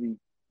movie,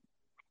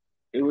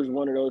 it was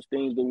one of those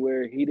things to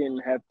where he didn't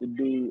have to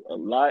do a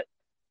lot,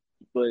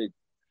 but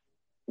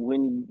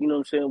when you know what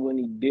I'm saying, when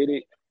he did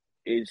it,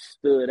 it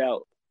stood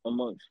out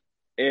amongst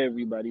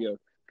everybody else.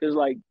 Cause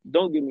like,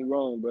 don't get me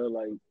wrong, bro.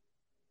 Like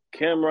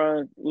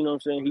Cameron, you know what I'm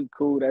saying, he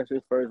cool. That's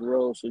his first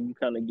role, so you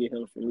kind of get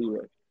him some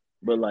leeway.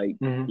 But like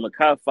hmm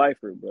Mekhi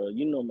Phifer, bro,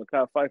 you know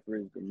Mekhi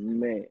Phifer is the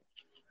man.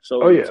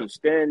 Oh So yeah. to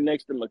stand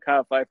next to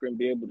Mekhi Phifer and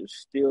be able to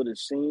steal the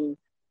scene,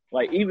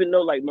 like even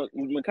though like Mekhi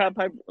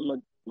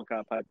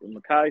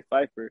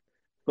Phifer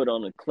put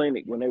on a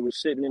clinic when they were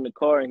sitting in the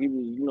car and he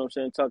was, you know what I'm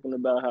saying, talking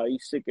about how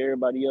he's sick of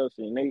everybody else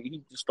and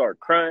he just start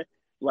crying.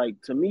 Like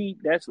to me,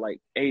 that's like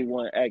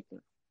A1 acting.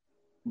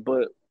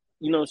 But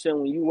you know what I'm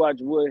saying, when you watch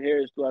Wood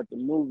Harris throughout the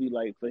movie,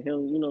 like for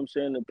him, you know what I'm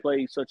saying, to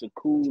play such a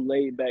cool,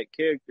 laid back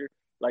character,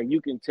 like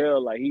you can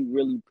tell like he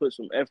really put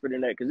some effort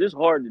in that because it's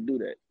hard to do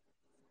that.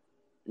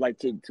 Like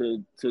to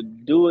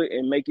do it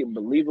and make it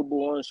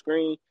believable on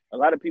screen. A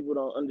lot of people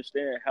don't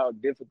understand how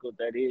difficult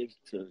that is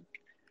to,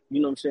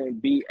 you know what I'm saying,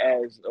 be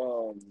as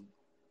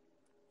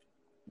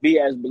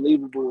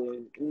believable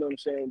and you know what I'm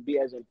saying, be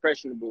as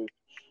impressionable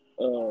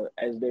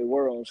as they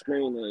were on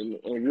screen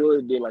and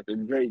Wood did like a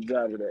great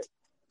job of that.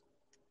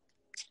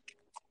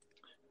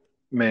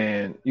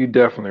 Man, you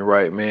definitely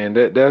right, man.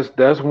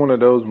 That's one of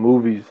those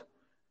movies,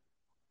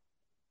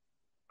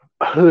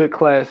 hood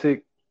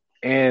classic,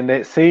 and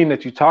that scene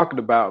that you're talking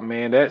about,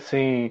 man. That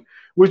scene,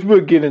 which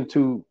we'll get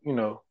into,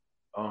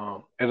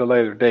 at a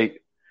later date.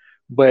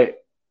 But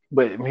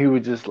he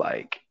was just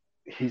like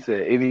he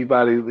said,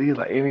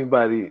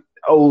 anybody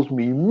owes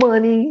me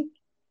money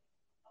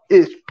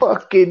is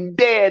fucking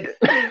dead.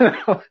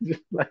 I was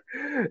just like,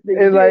 They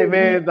it's like, did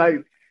beat. man, like,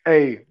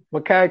 hey,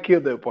 Makai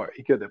killed that part.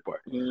 He killed that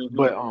part.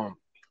 Mm-hmm.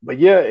 But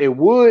yeah, it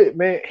would,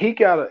 man. He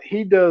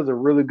does a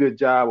really good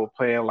job of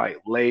playing like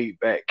laid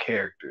back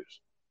characters.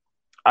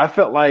 I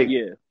felt like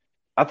Yeah,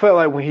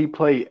 when he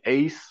played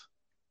Ace,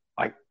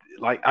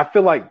 like I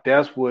feel like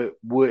that's what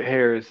Wood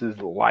Harris is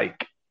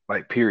like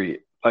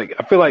period. Like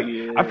I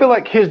yeah, feel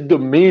like his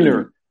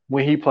demeanor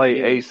when he played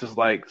yeah. Ace is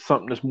like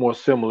something that's more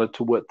similar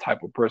to what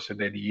type of person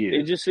that he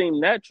It is. just seemed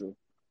natural.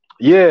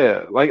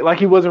 Yeah, like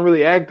he wasn't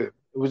really acting.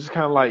 It was just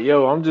kind of like,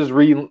 yo, I'm just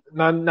reading,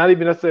 not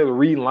even necessarily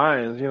reading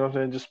lines. You know what I'm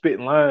saying? Just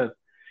spitting lines.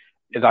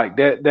 And like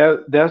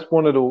that's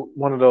one of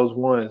those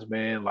ones,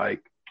 man.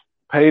 Like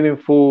Paid in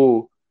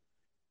Full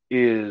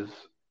is,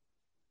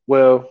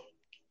 well,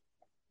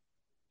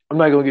 I'm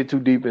not gonna get too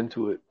deep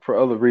into it for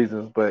other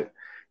reasons, but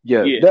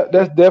yeah, Yeah.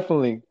 that's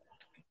definitely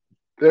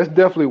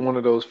one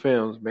of those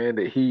films, man,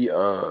 that he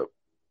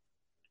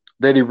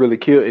really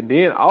killed. And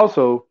then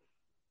also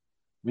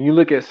when you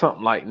look at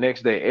something like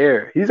Next Day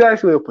Air, he's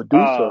actually a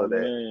producer Oh of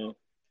that. man,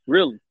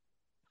 really?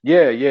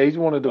 Yeah, he's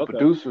one of the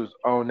Okay. producers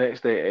on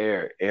Next Day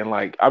Air, and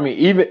like, I mean,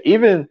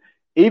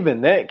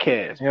 even that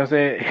cast, you know what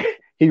I'm saying?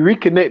 He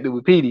reconnected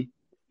with Petey,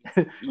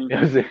 you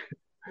know what Mm-hmm. I'm saying?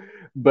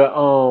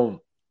 But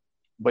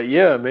but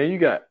yeah, man, you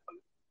got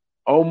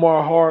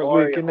Omar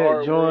Hardwick Amari in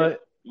that Hardwick, joint.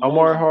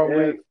 Most Omar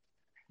Def, Hardwick,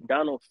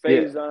 Donald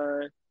yeah,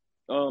 Faison.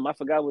 I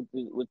forgot what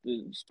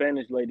the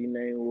Spanish lady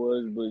name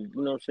was, but you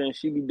know what I'm saying.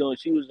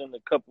 She was in a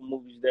couple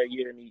movies that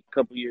year and a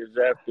couple years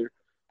after.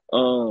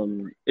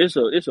 It's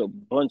a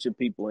bunch of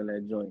people in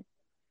that joint.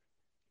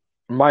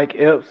 Mike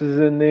Epps is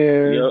in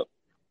there. Yep.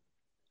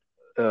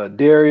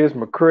 Darius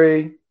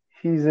McCray,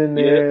 he's in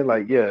Yep. there.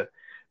 Like, yeah.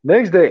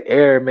 Next day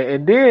air, man.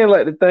 And then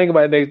like the thing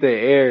about next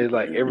day air is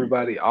like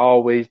everybody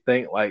always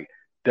think like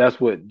that's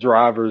what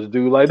drivers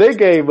do. Like they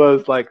gave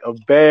us like a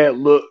bad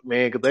look,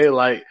 man, because they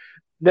like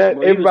that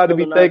Well, he was everybody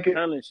be spilling all thinking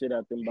kind of shit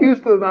out them boxes,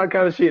 Houston man. that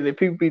kind of shit, and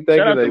people be Shout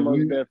thinking out to that Most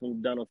we Def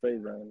and Donald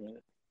Faison, man.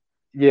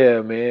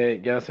 yeah,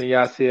 man, Johnson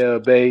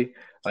Yasiel Bay.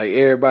 Like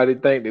everybody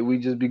think that we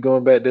just be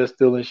going back there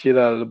stealing shit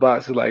out of the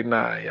box. It's like,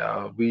 nah,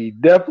 y'all. We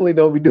definitely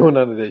don't be doing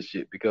none of that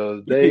shit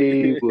because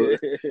they would.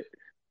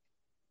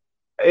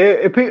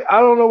 I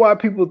don't know why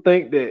people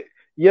think that.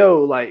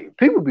 Yo, like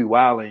people be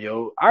wilding,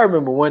 yo. I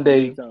remember one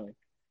Big day time.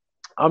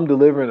 I'm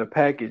delivering a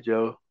package,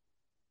 yo,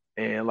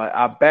 and like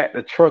I backed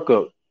the truck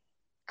up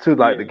to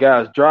like the Yeah.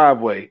 guy's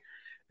driveway,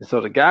 and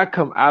so the guy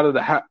come out of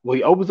the house. Well,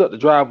 he opens up the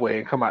driveway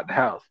and come out the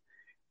house.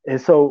 And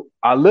so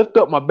I lift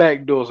up my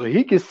back door so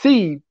he can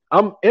see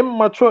I'm in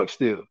my truck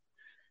still.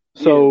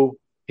 Yeah. So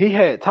he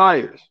had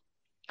tires.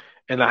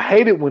 And I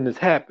hate it when this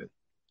happened.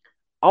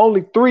 I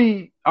only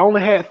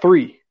had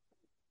three.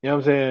 You know what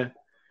I'm saying?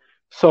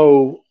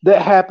 So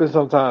that happens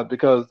sometimes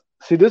because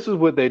see, this is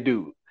what they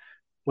do.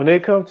 When they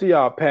come to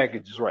y'all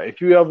packages, right?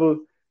 If you ever,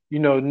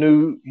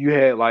 knew you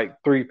had like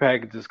three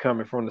packages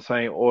coming from the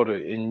same order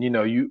and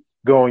you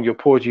go on your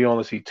porch, you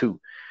only see two.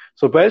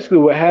 So basically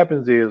what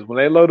happens is when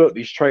they load up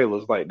these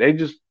trailers, like they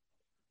just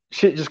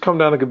shit just come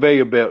down the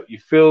conveyor belt. You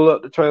fill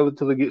up the trailer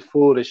till it gets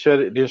full, they shut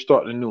it, then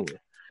start the new one.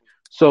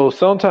 So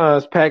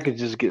sometimes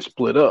packages get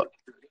split up.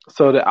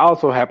 So that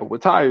also happened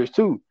with tires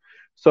too.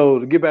 So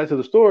to get back to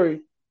the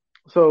story,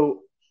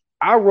 so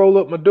I roll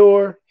up my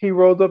door, he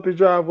rolls up his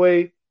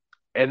driveway,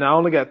 and I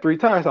only got three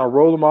tires. So I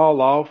roll them all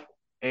off,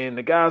 and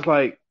the guy's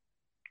like,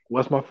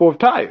 "What's my fourth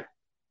tire?"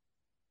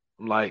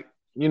 I'm like,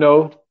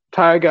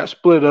 tire got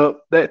split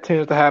up. That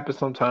tends to happen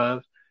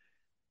sometimes.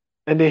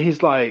 And then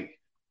he's like,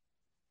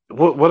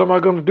 "What am I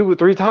going to do with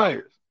three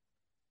tires?"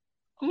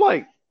 I'm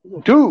like,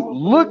 dude,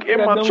 look You in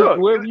got my them truck.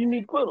 wherever you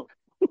need to put them.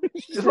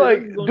 It's Shit, what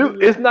like, you gonna dude, do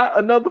with it's them? not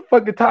another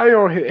fucking tire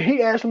on here.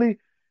 He actually,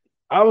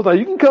 I was like,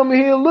 you can come in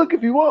here and look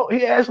if you want.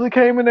 He actually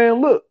came in there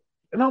and looked.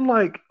 And I'm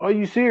like, are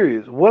you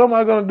serious? What am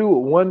I going to do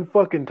with one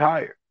fucking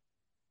tire?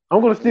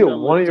 I'm going to You steal know how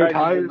much one of your tires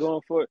are tires?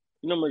 going for?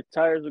 You know how much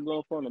tires are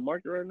going for on the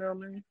market right now,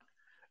 man?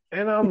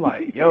 And I'm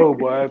like, yo,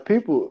 boy,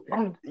 people,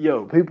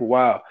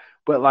 wow.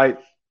 But like,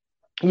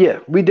 yeah,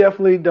 we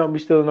definitely don't be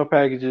stealing no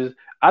packages.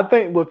 I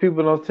think what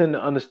people don't tend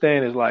to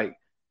understand is like,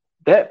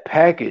 that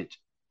package,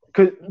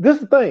 because this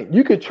is the thing,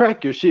 you can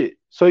track your shit.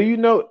 So you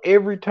know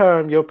every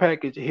time your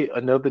package hit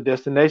another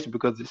destination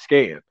because it's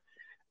scanned.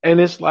 And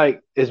it's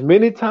like as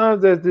many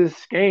times as it's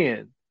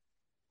scanned,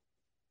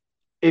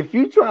 if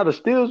you try to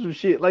steal some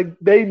shit, like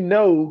they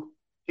know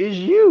it's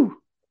you.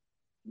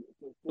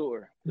 For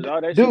sure. Cause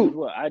all that shit is Dude,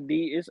 what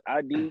ID. It's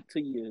ID to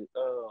your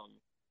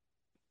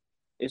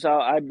It's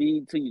all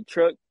ID to your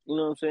truck. You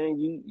know what I'm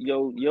saying?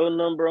 Your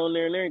number on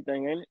there and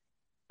everything, ain't it?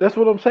 that's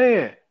what I'm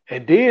saying.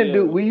 And then, Yeah.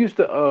 dude, we used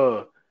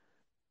to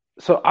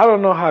so I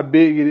don't know how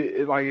big it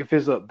is, like if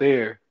it's up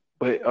there,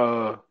 but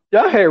y'all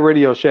had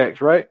Radio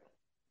Shacks, right?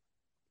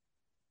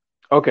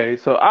 Okay,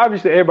 so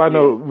obviously everybody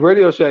Yeah. know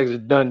Radio Shacks is a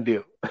done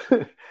deal.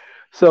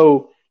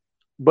 So,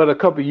 but a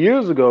couple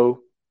years ago,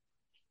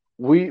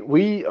 we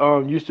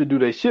used to do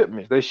their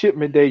shipments. Their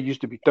shipment day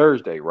used to be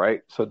Thursday,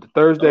 right? So the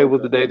Thursday was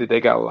Okay. the day that they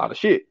got a lot of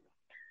shit.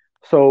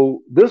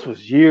 So this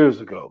was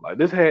years ago. Like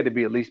this had to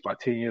be at least about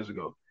 10 years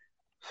ago.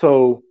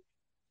 So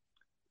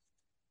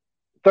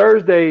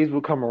Thursdays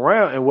would come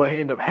around, and what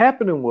ended up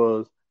happening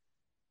was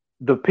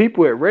the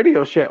people at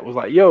Radio Shack was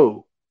like,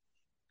 "Yo,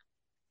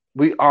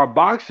 our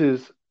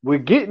boxes, we're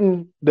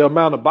getting the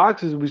amount of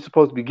boxes we're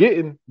supposed to be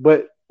getting,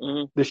 but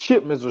Mhm. the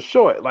shipments are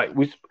short. Like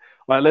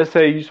let's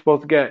say you're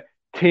supposed to get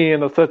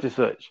 10 or such and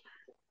such.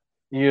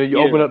 You Yeah.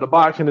 open up the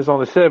box and it's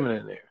only seven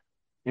in there.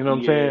 You know what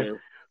I'm saying? Yeah.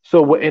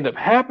 So what Yeah. ended up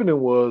happening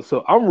was,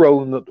 so I'm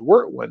rolling up to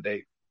work one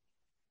day,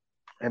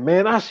 and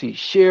man, I see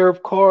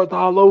sheriff cars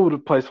all over the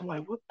place. I'm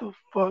like, what the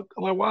fuck?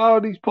 I'm like, why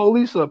are these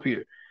police up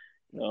here?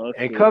 No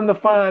And shit. come to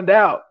find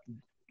out,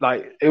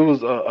 like it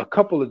was a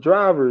couple of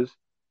drivers,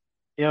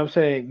 you know what I'm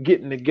saying,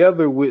 getting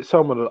together with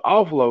some of the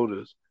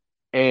offloaders,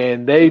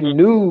 and they Mhm.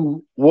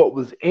 knew what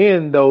was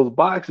in those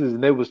boxes,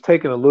 and they was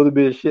taking a little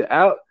bit of shit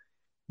out.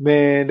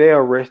 Man, they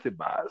arrested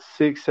by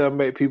six, seven,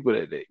 eight people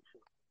that day.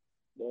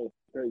 That's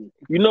crazy.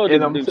 You know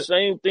And I'm the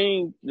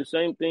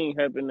same thing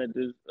happened at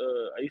this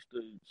I used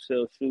to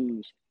sell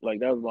shoes.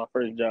 Like that was my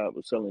first job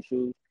was selling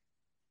shoes.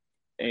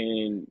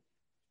 And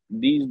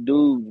these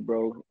dudes,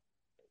 bro,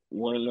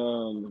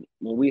 when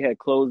we had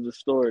closed the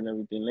store and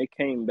everything, they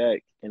came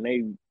back and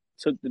they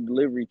took the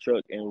delivery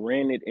truck and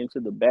ran it into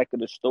the back of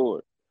the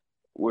store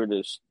where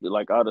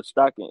like all the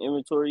stock and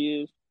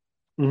inventory is,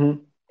 hmm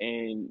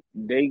and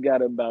they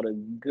got about a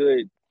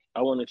good,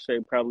 I want to say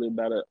probably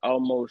about a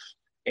almost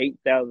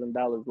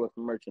 $8,000 worth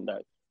of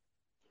merchandise.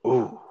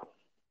 ooh,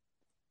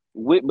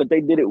 But they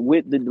did it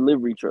with the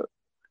delivery truck.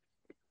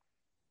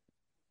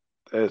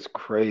 that's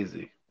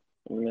crazy.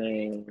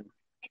 Man,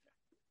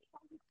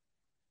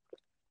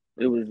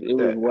 it was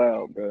That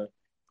wild, bro.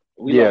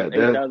 We Yeah, lost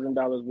eight that thousand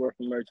dollars worth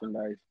of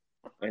merchandise,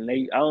 and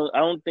I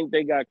don't think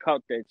they got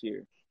caught that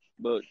year,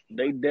 but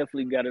they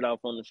definitely got it off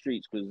on the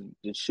streets because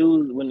the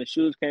shoes when the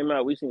shoes came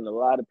out, we seen a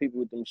lot of people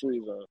with them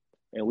shoes on,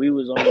 and we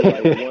was only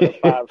like one of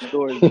five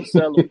stores to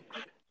sell them.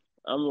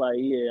 I'm like,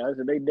 yeah, I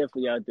said they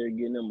definitely out there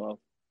getting them off.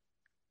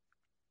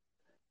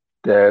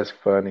 that's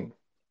funny.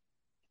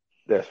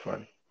 That's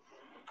funny.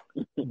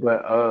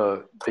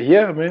 But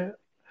yeah, man.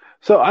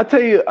 So I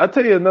tell you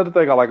another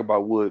thing I like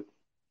about Wood.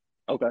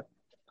 Okay.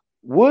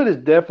 Wood is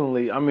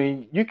definitely, I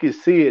mean, you can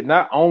see it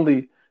not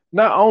only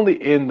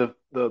in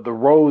the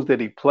roles that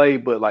he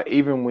played, but like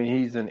even when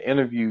he's in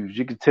interviews,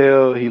 you could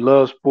tell he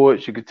loves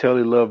sports, you could tell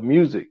he loves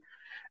music.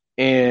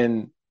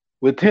 And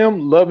with him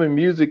loving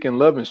music and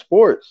loving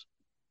sports,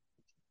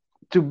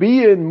 to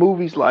be in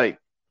movies like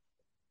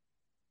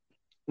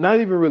not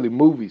even really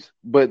movies,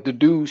 but to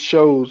do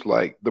shows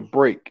like The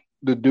Break,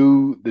 to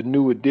do the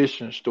New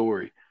Edition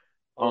story.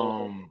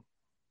 Uh-huh. Um,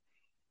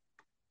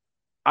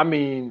 I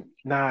mean,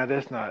 nah,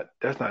 that's not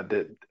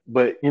that.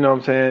 But you know what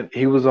I'm saying?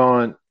 He was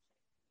on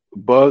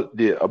above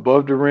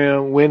the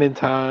rim, winning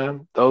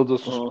time. Those are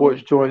some Uh-huh.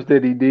 sports joints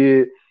that he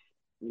did.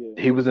 Yeah.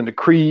 He was in the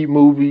Creed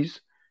movies.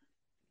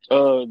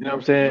 You know what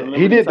I'm saying?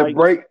 He Remember the did the Titans?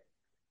 break.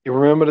 You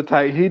remember the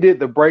type? He did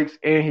the breaks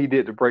and he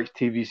did the breaks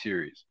TV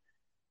series.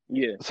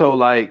 Yeah. So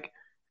like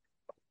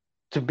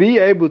to be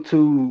able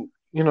to,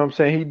 you know what I'm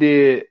saying? He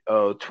did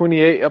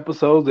 28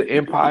 episodes of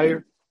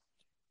Empire.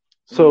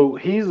 So Mm-hmm.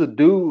 he's a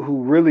dude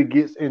who really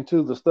gets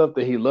into the stuff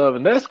that he loves,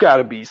 and that's got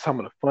to be some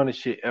of the funnest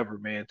shit ever,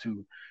 man.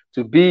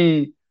 To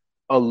be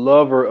a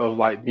lover of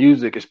like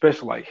music,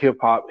 especially like hip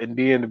hop, and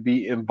then to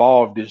be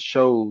involved in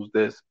shows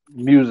that's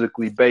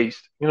musically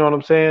based. You know what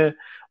I'm saying?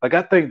 Like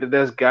I think that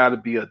that's got to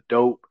be a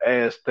dope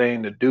ass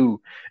thing to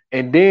do.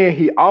 And then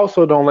he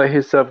also don't let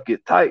himself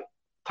get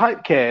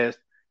typecast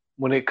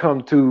when it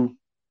comes to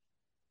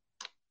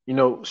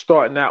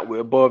starting out with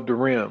above the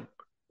rim,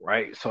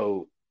 right?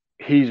 So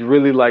he's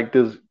really like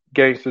this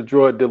gangster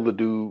drug dealer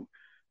dude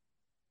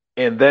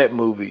in that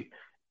movie.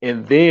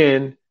 And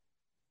then,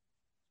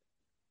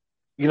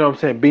 you know what I'm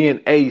saying,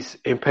 being Ace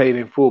and paid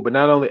in full, but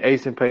not only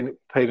Ace and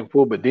paid in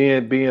full, but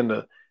then being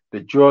the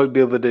drug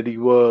dealer that he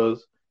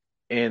was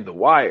in The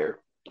Wire.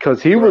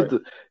 Right.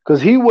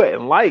 Because he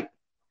wasn't like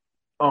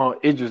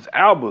Idris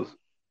Elba's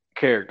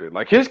character.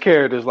 Like his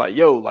character is like,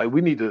 yo, like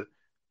we need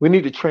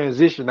to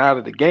transition out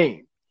of the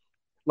game.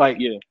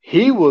 Like Yeah.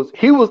 he was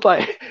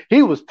like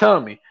he was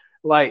Tommy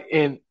like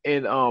in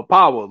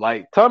Power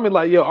like Tommy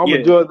like yo I'm a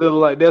Yeah. drug dealer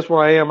like that's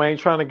where I am, I ain't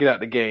trying to get out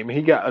the game, and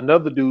he got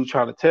another dude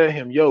trying to tell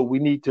him yo we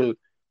need to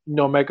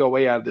make our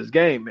way out of this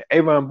game, and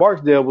Avon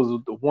Barksdale was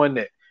the one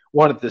that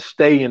wanted to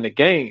stay in the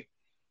game,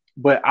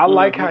 but I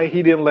like Mm-hmm. how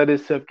he didn't let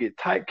himself get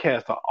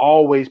typecast to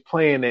always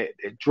playing that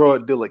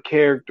drug dealer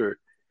character.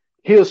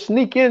 He'll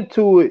sneak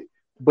into it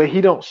but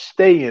he don't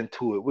stay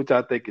into it, which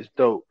I think is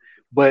dope.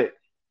 But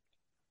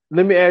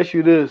let me ask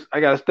you this. I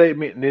got a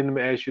statement, and then let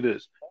me ask you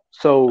this.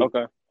 So,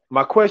 Okay.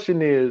 my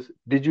question is,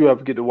 did you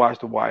ever get to watch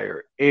The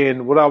Wire?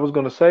 And what I was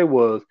going to say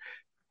was,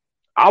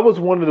 I was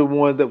one of the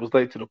ones that was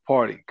late to the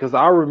party because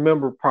I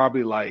remember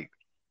probably like,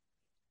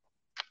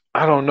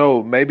 I don't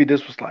know, maybe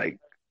this was like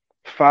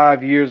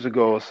 5 years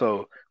ago or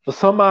so. For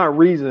some odd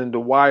reason, The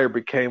Wire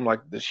became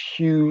like this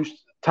huge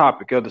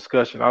topic of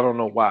discussion. I don't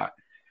know why.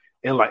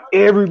 And like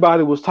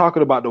everybody was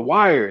talking about The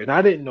Wire, and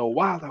I didn't know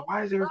why. I was like,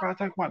 why is everybody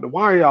talking about The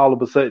Wire all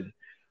of a sudden?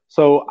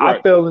 So I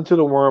Right. fell into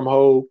the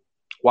wormhole,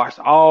 watched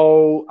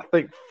all, I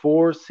think,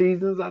 4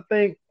 seasons, I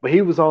think, but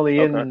he was only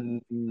Okay.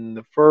 in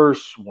the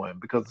first one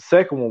because the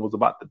second one was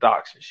about the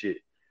docs and shit.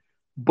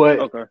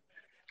 But Okay.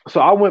 so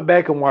I went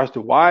back and watched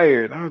The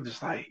Wire, and I was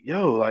just like,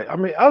 yo, like, I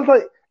mean, I was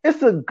like,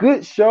 it's a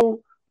good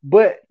show,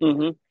 but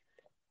Mm-hmm.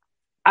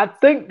 I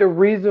think the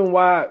reason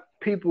why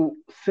people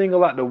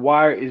single out The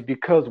Wire is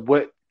because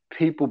what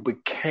people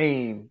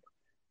became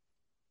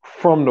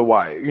from The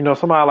Wire. You know,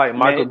 somebody like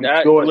Michael Man, B.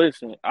 Jordan.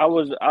 listen, I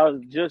was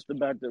just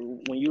about to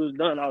when you was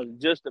done, I was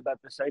just about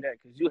to say that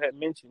because you had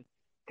mentioned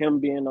him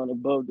being on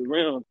above the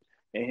rim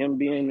and him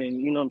being in,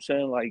 you know what I'm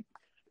saying, like,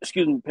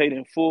 excuse me, paid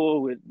in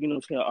full with, you know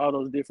what I'm saying, all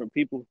those different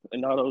people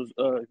and all those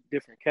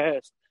different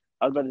casts.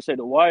 I was about to say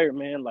The Wire,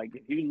 man, like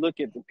if you look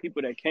at the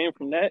people that came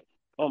from that,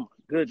 oh my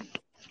goodness.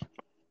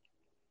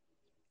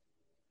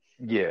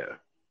 Yeah,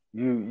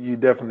 you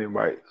definitely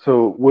right.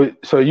 So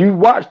so you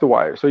watched The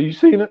Wire. So you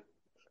seen it?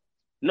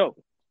 No.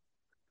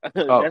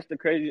 Oh, That's the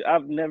crazy.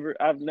 I've never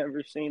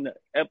seen an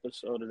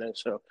episode of that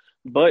show.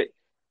 But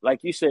like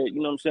you said, you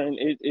know what I'm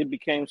saying, it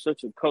became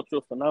such a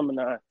cultural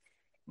phenomenon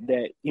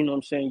that, you know what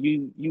I'm saying,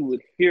 you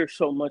would hear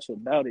so much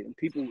about it and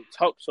people would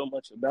talk so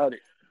much about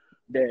it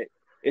that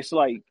it's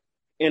like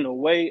in a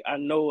way I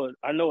know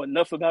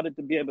enough about it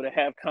to be able to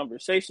have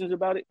conversations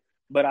about it,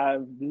 but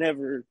I've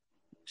never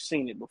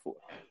seen it before.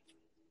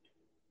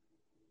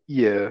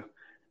 yeah.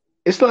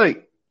 It's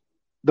like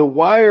The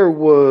Wire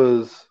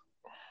was.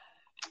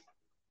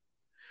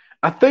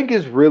 I think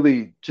it's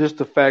really just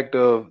the fact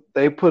of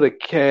they put a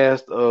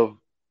cast of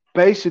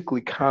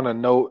basically kind of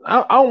no.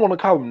 I don't want to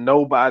call them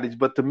nobodies,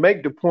 but to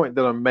make the point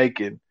that I'm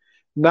making,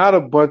 not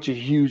a bunch of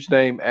huge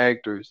name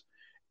actors,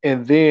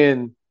 and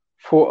then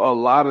for a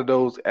lot of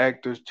those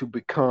actors to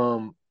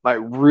become like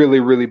really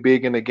really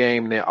big in the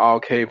game, and they all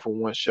came from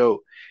one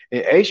show.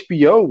 And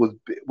HBO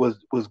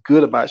was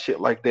good about shit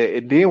like that.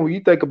 And then when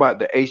you think about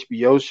the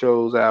HBO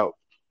shows out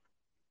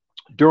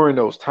during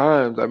those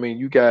times, I mean,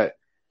 you got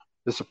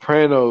The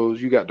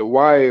Sopranos, you got The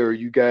Wire,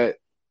 you got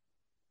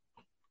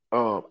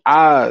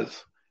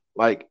Oz.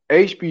 Like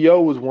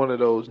HBO was one of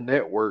those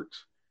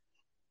networks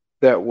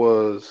that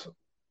was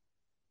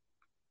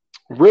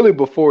really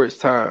before its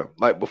time,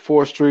 like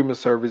before streaming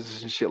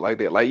services and shit like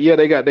that. Like, yeah,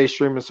 they got their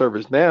streaming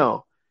service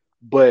now,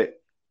 but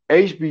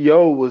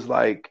HBO was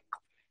like,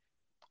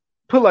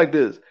 put it like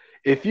this: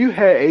 if you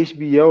had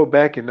HBO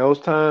back in those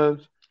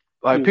times,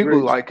 He like was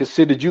people rich. like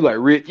considered you like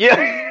rich. Yeah.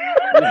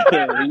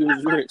 Yeah, he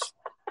was rich.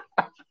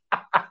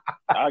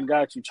 I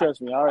got you.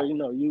 Trust me. I already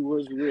know you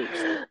was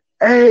rich.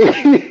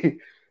 Hey,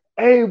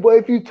 hey, boy,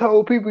 if you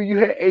told people you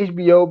had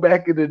HBO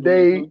back in the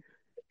day, Mm-hmm.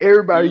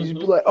 everybody used to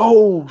be Mm-hmm. like,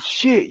 "Oh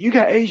shit, you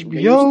got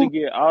They used to HBO?"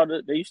 get all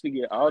the. They used to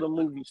get all the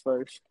movies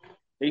first.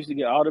 They used to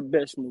get all the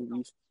best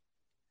movies.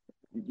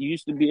 You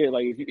used to be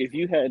like if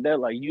you had that,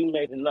 like you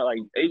made enough. Like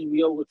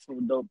HBO was so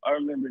dope. I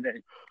remember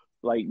that.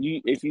 Like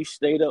you, if you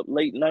stayed up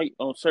late night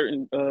on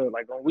certain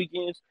like on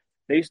weekends,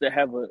 they used to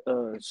have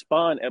a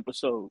Spawn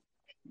episode.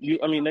 They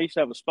used to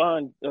have a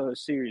Spawn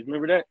series.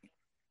 Remember that?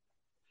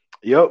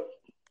 Yep,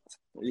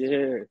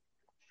 Yeah,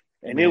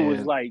 and it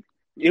was man, like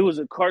it was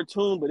a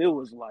cartoon, but it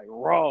was like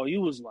raw.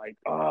 You was like,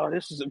 oh,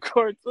 this is a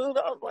cartoon.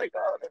 I was like,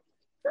 oh, that's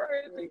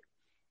crazy.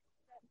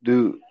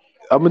 dude.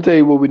 I'm gonna tell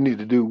you what we need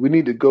to do. We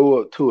need to go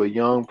up to a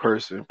young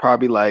person,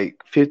 probably like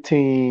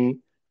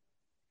 15,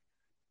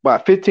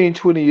 about 15,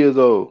 20 years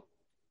old,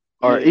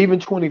 or Yeah. even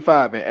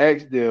 25, and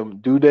ask them,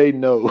 do they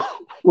know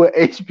what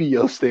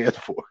HBO stands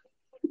for?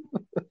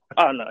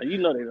 Oh no, you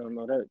know they don't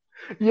know that.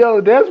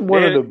 Yo, that's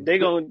one of They the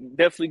gonna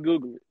definitely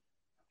Google it.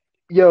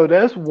 yo,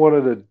 that's one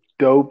of the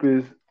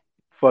dopest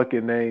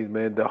fucking names,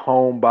 man. The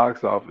home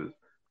box office.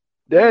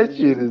 That Hmm.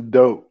 shit is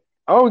dope.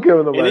 I don't care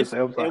what And nobody it's say.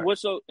 I'm and sorry.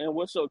 what's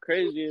so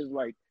crazy is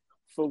like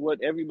for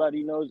what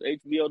everybody knows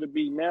HBO to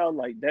be now,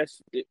 like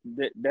that's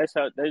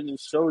how that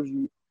just shows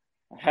you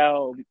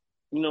how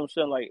you know what I'm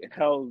saying, like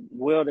how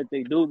well that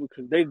they do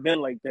because they've been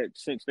like that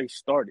since they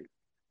started,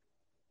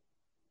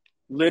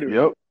 literally.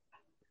 Yep,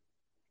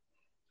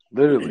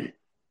 literally.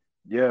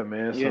 Yeah,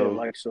 man. Yeah, So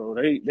like so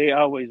they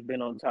always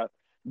been on top.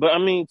 But I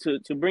mean to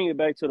bring it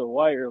back to the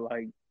Wire,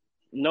 like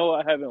no,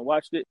 I haven't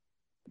watched it,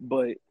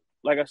 but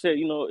like I said,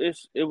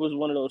 it was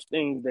one of those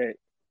things that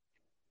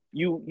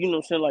you know what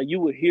I'm saying, like you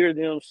would hear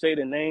them say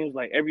the names,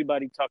 like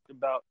everybody talked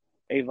about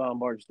Avon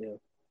Barksdale.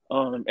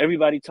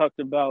 Everybody talked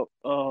about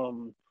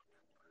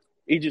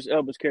Idris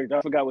Elba's character.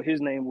 I forgot what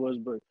his name was,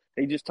 but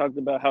they just talked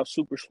about how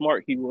super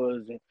smart he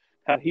was and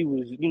how he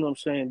was, you know what I'm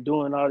saying,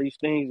 doing all these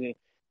things and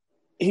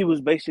he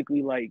was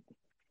basically like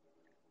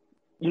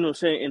you know what I'm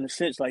saying, in a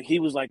sense, like he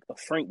was like a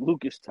Frank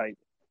Lucas type.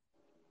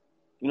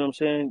 You know what I'm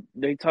saying?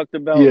 They talked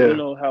about, yeah,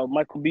 how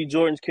Michael B.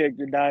 Jordan's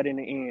character died in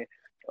the end.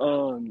 You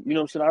know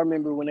what I'm saying? I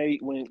remember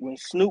when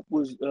Snoop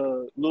was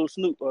Lil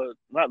Snoop,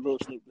 not Lil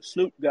Snoop, but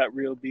Snoop got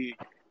real big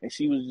and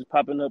she was just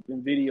popping up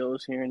in videos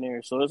here and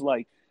there. So it's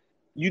like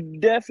you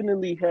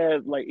definitely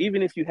have like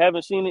even if you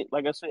haven't seen it,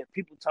 like I said,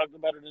 people talked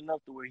about it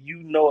enough to where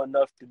you know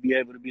enough to be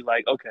able to be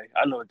like, okay,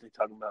 I know what they're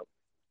talking about.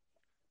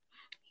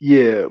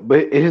 yeah.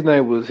 But his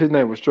name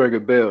was Striker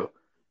Bell.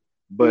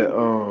 But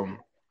Mm-hmm.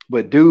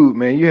 dude,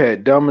 man, you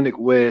had Dominic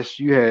West,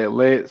 you had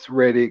Lance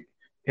Reddick,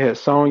 you had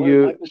Wasn't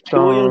Sonya Michael K.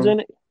 Williams Strong, in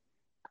it?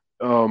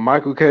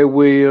 Michael K.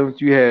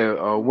 Williams, you had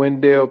Mm-hmm.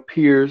 Wendell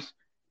Pierce,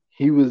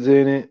 he was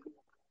in it.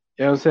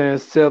 You know what I'm saying?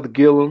 Seth He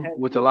Gillum,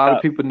 had to which be a a lot of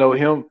cop. people know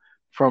him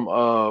from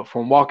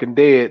Walking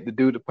Dead, the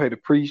dude that played the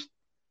priest.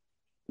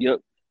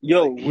 Yep.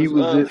 Yo, Like he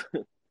was it.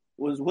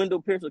 was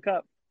Wendell Pierce a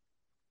cop?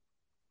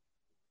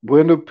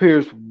 Wendell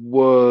Pierce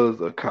was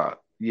a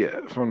cop, yeah,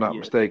 if I'm not Yeah,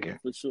 mistaken.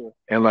 for sure.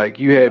 And like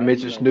you Yeah, had I already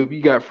mentioned know. Snoop,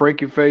 you got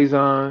Frankie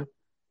Faison.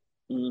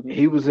 Hmm.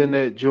 He was in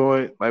that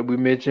joint. Like we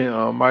mentioned,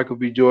 Michael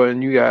B.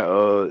 Jordan. You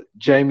got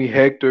Jamie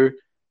Hector.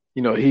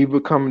 You know, he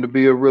becoming to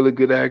be a really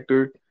good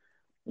actor.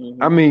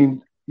 I Hmm.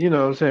 mean, you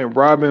know what I'm saying?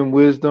 Robin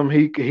Wisdom,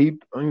 he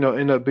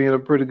ended up being a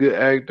pretty good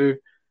actor.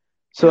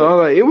 So Yep.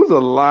 like it was a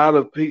lot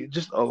of people,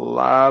 just a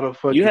lot of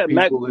You fucking had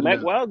people in Mac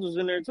there. Wilds was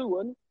in there too,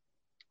 wasn't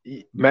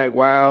Mac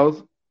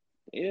Wiles.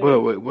 he? Yeah,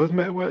 Well, wait, was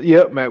Mac Wiles?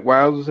 Yep, Mac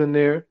Wiles was in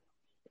there.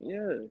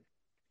 yeah.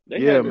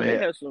 Yeah, They man.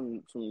 had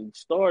some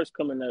stars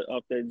coming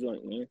off that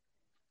joint, man.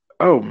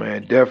 Oh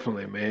man,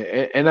 definitely,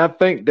 man. And I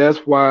think that's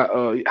why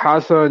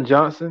Hassan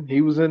Johnson,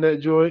 he was in that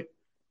joint.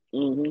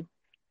 Hmm.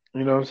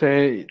 You know what I'm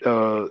saying?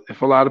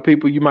 If a lot of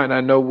people you might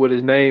not know what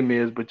his name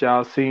is, but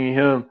y'all seen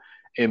him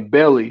in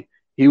Belly.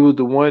 He was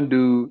the one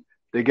dude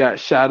that got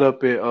shot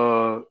up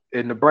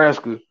in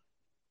Nebraska. You know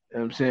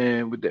what I'm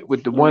saying?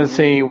 With the one Hmm.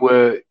 scene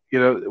where,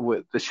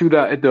 with the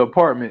shootout at the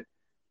apartment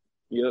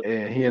Yep.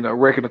 and he ended up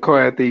wrecking the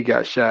car after he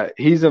got shot.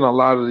 He's in a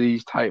lot of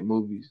these type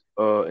movies,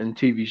 and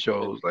TV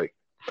shows. Like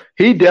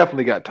he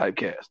definitely got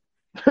typecast.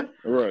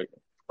 Right.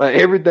 Like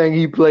everything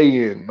he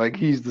play in, like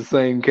he's the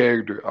same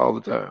character all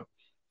the time.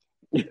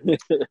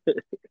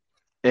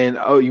 And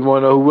oh, you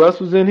want to know who else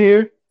was in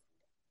here?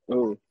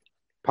 Oh,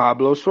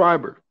 Pablo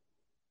Schreiber.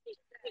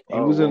 He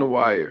oh, was in The well.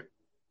 Wire.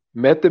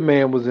 Method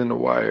Man was in The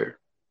Wire.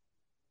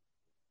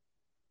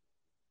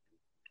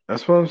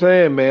 That's what I'm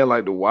saying, man.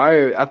 Like The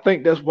Wire, I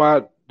think that's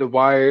why The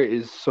Wire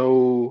is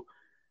so.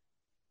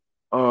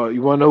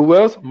 You want to know who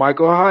else?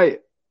 Michael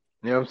Hyatt.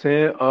 You know what I'm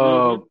saying?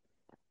 Mm-hmm.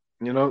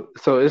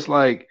 So it's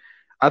like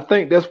I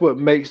think that's what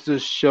makes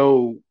this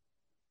show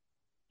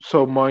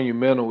so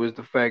monumental is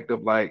the fact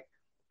of like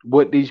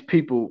what these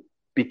people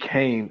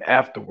became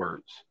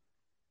afterwards.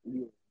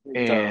 Yeah,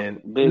 big time,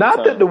 And big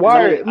not that The time. Because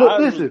I mean, Wire, look,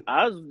 listen,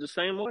 Oz was the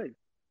same way.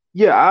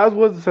 yeah, Oz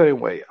was the same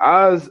way.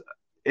 Oz,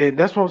 and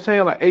that's what I'm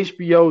saying. Like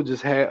HBO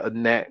just had a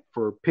knack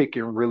for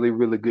picking really,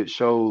 really good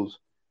shows,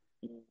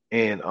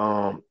 and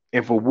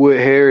for Wood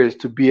Harris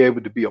to be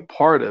able to be a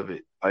part of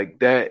it, like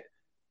that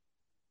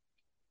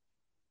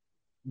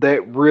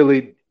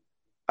really,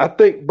 I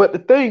think. But the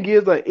thing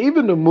is, like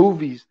even the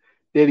movies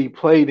that he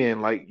played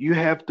in, like you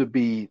have to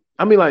be,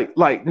 I mean,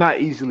 like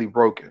not easily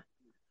broken.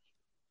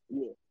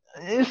 Yeah.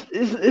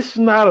 It's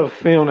not a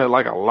film that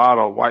like a lot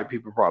of white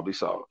people probably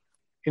saw.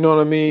 You know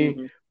what I mean?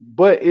 Mm-hmm.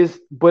 But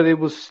it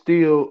was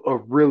still a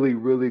really,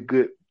 really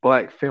good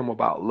black film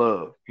about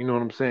love. You know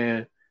what I'm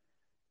saying?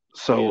 Yeah.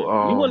 So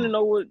You want to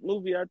know what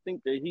movie I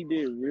think that he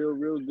did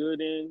real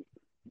good in?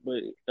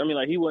 But I mean,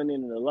 like he wasn't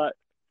in it a lot.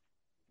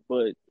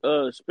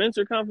 But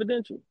Spencer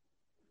Confidential,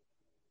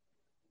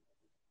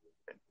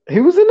 he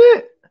was in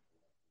it.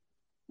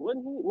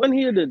 wasn't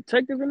he a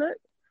detective in that?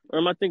 Or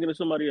am I thinking of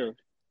somebody else?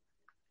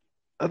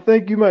 I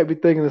think you might be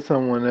thinking of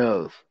someone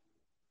else.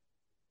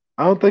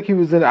 I don't think he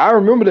was in it. I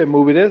remember that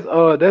movie.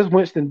 That's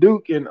Winston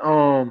Duke and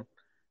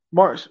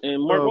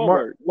And Mark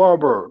Mark Wahlberg.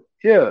 Wahlberg.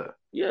 Yeah.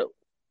 Yeah.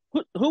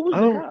 Who was I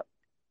the don't cop?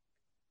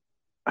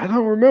 I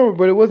don't remember,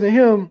 but it wasn't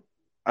him.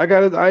 I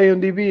got his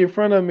IMDb in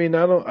front of me, and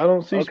I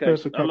don't see Okay,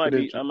 Spencer I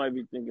Confidential. might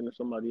be thinking of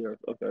somebody else.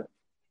 Okay.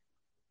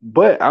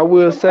 But I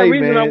will For some say,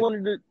 reason, I man,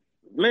 wanted to.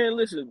 Man,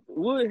 listen,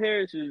 Wood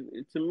Harris is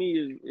to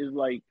me is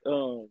like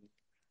oh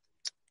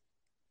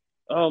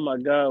my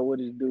god, what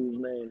is dude's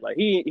name? Like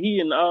he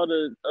in all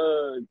the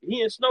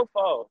he in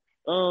Snowfall.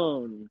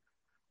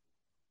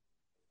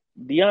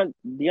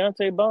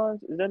 Deontay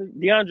Bonds, is that it?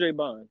 DeAndre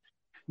Bonds.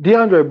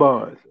 DeAndre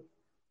Bonds.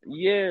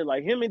 Yeah,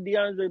 like him and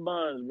DeAndre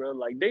Bonds, bro.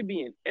 Like they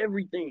be in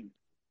everything,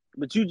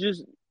 but you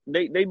just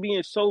they be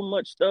in so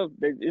much stuff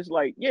that it's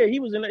like, yeah, he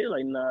was in that. You're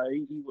like, nah,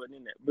 he wasn't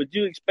in that. But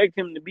you expect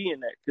him to be in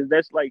that because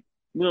that's like,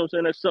 you know what I'm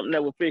saying? That's something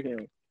that would fit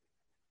him.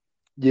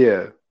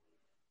 Yeah.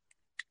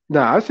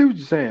 Nah, I see what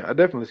you're saying. I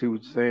definitely see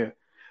what you're saying.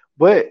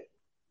 But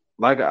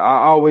like I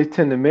always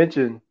tend to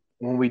mention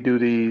when we do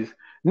these.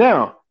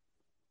 Now,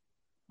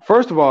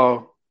 first of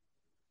all,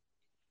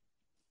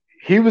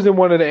 he was in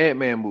one of the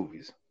Ant-Man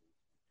movies.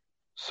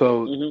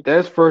 So Hmm.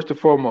 that's first and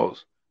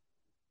foremost.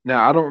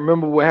 Now, I don't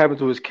remember what happened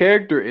to his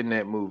character in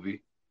that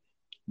movie,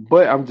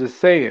 but I'm just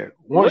saying,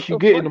 What once you the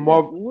get fuck into did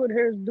Marvel, Wood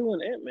Harris do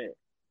in Ant Man?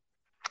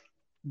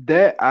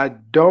 that I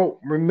don't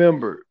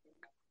remember.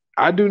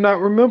 I do not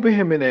remember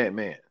him in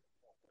Ant-Man.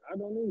 I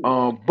don't know.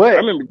 I But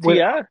remember when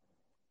Ti.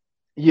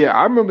 yeah,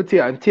 I remember Ti.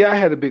 And Ti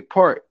had a big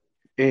part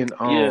in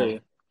Yeah,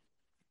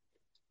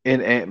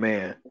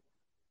 Ant-Man.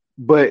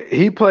 But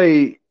he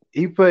played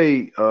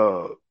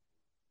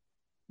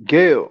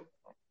Gale.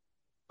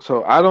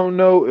 So I don't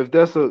know if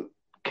that's a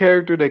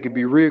character that could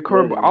be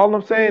reoccurring. But maybe. all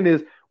I'm saying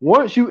is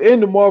once you in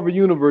the Marvel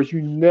universe,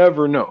 you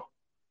never know.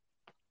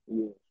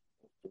 Yeah.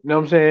 You know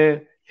what I'm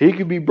saying? He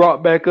could be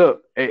brought back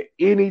up at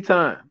any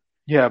time.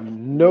 You have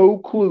no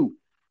clue.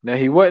 Now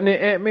he wasn't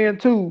in Ant-Man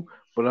 2,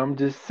 but I'm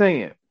just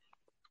saying.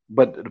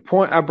 But the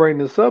point I bring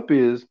this up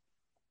is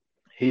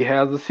he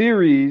has a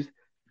series.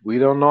 We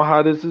don't know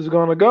how this is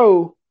gonna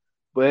go,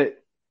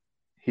 but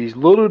he's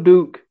Little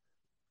Duke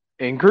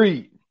in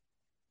Creed.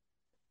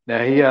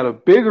 Now he had a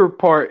bigger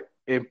part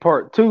in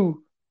part two,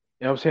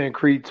 you know what I'm saying,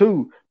 Creed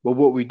 2. But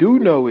what we do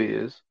know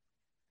is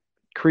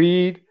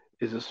Creed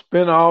is a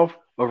spinoff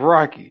of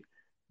Rocky.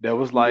 That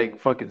was Yeah. like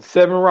fucking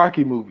 7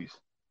 Rocky movies.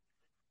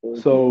 So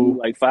it's gonna be So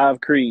like 5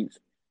 Creeds.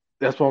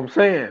 that's what I'm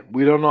saying.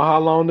 We don't know how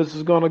long this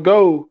is gonna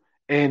go.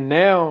 And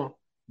now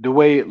the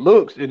way it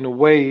looks and the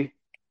way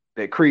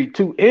that Creed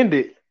 2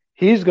 ended,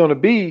 he's gonna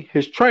be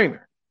his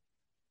trainer.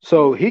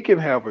 So he can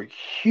have a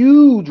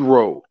huge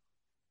role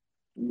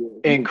Yeah,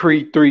 in big time.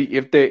 Creed 3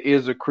 if there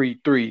is a Creed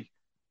 3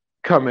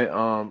 coming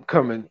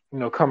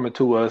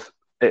to us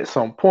at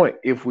some point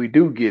if we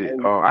do get it.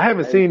 Hey, I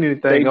haven't hey, seen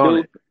if they anything on do,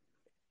 it.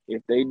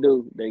 if they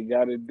do, they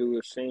gotta do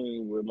a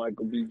scene where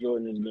Michael B.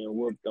 Jordan is being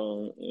whooped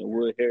on, and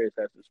Wood Harris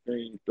has to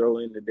scream, "Throw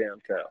in the damn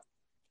towel."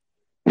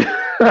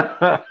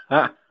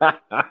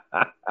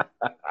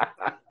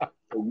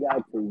 They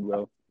got to,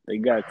 bro. They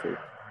got to.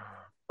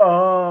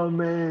 Oh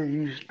man,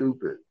 you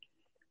stupid.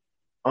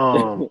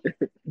 Um,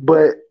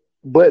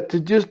 but to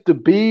just to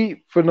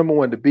be for number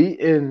one to be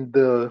in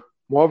the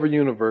Marvel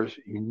universe,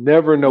 you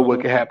never know what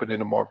Hmm. can happen in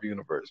the Marvel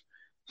universe.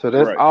 So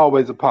that's Right.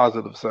 always a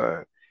positive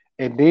sign.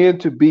 And then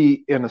to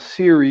be in a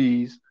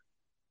series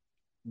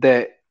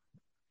that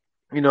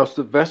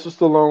Sylvester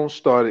Stallone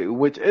started,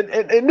 which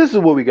and this is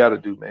what we got to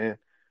do, man.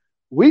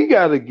 We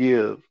got to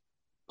give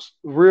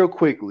real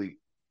quickly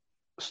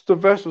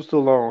Sylvester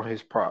Stallone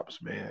his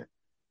props, man.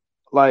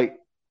 Like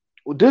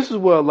this is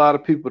what a lot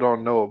of people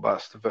don't know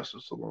about Sylvester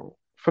Stallone.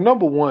 For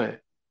number one,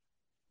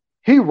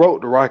 he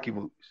wrote the Rocky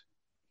movies.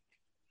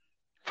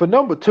 For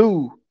number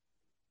two,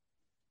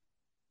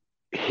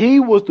 he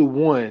was the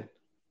one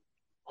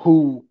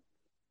who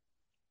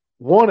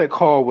wanted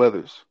Carl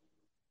Weathers,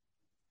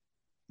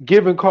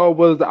 giving Carl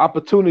Weathers the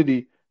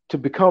opportunity to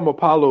become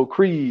Apollo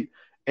Creed,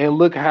 and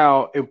look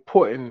how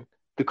important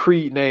the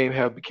Creed name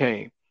have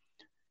became.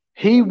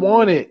 He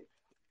wanted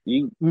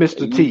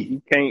Mr. T.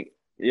 You can't.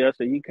 Yeah,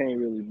 so you can't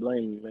really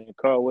blame him, man.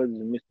 Carl Weathers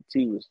and Mr.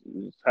 T was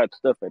hot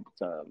stuff at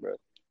the time, bro.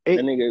 That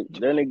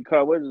nigga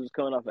Carl Weathers was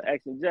coming off of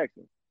Action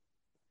Jackson.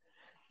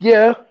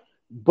 Yeah,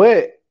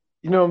 but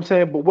you know what I'm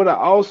saying? But what I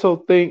also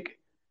think,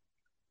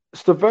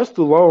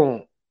 Sylvester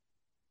Stallone,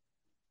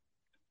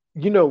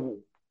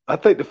 I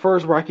think the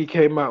first Rocky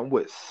came out in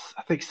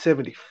I think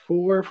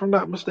 74, if I'm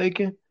not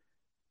mistaken.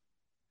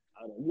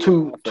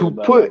 To put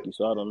Rocky,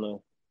 so I don't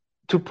know.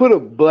 To put a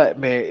black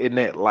man in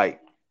that light,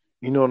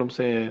 you know what I'm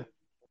saying?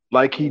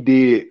 Like he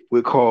did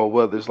with Carl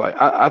Weathers. Like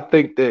I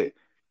think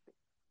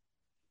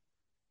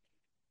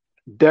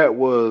that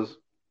was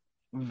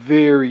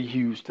very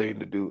huge thing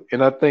to do.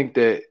 And I think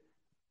that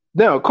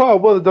now Carl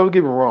Weathers, don't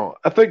get me wrong,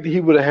 I think that he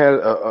would have had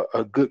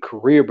a good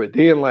career, but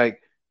then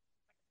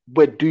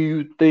but do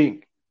you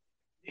think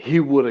he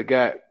would have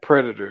got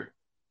Predator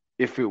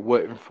if it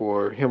wasn't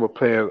for him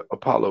playing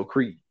Apollo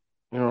Creed?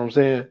 You know what I'm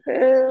saying?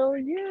 Hell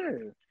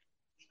yeah.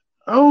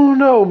 I don't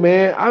know,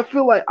 man. I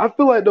feel like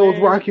those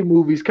Rocky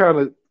movies kind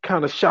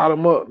of shot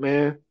him up,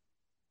 man.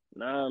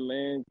 Nah,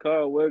 man.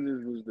 Carl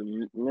Weathers was the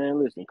man.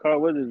 Listen,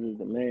 Carl Weathers was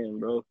the man,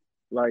 bro.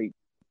 Like,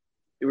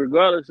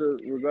 regardless of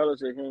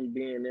him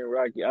being in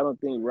Rocky, I don't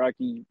think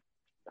Rocky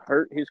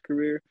hurt his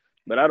career,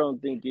 but I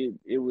don't think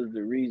it was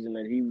the reason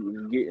that he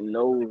was getting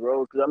those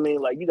roles. Because I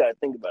mean, like, you gotta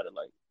think about it.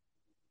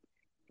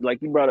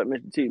 Like you brought up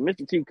Mr. T.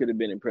 Mr. T could have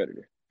been in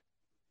Predator.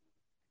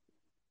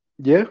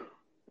 Yeah.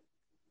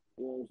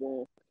 You know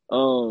what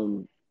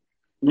I'm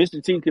saying?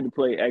 Mr. T could have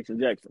played Action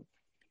Jackson.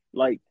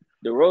 Like,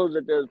 the roles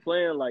that they was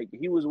playing, like,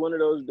 he was one of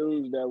those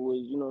dudes that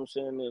was, you know what I'm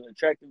saying, an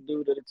attractive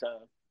dude at the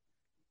time.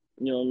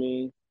 You know what I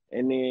mean?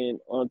 And then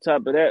on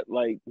top of that,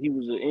 like, he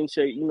was in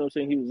shape. You know what I'm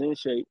saying? He was in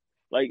shape.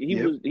 Like, he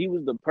was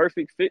the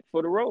perfect fit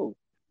for the role.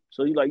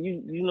 So you know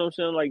what I'm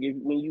saying? Like,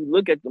 when you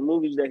look at the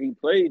movies that he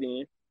played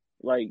in,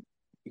 like,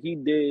 he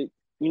did.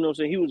 You know what I'm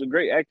saying? He was a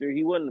great actor.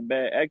 He wasn't a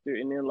bad actor.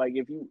 And then, like,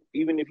 if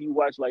you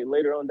watch, like,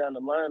 later on down the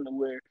line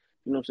where,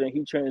 you know what I'm saying,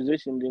 he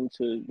transitioned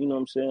into, you know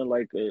what I'm saying,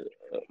 like a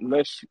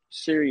less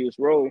serious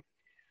role,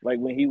 like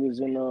when he was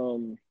in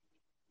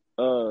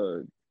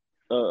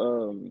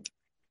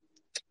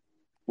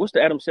what's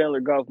the Adam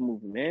Sandler golf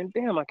movie, man?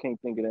 Damn, I can't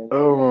think of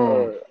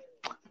that.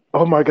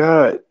 Oh my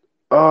God.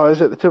 Oh, it's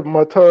at the tip of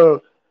my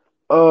tongue.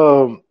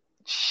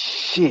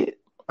 Shit.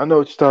 I know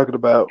what you're talking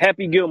about.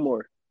 Happy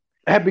Gilmore.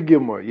 Happy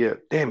Gilmore, yeah.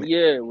 Damn it.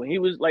 Yeah, when he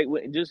was like,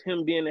 just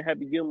him being in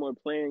Happy Gilmore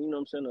playing, you know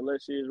what I'm saying, a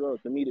less serious role,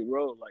 comedic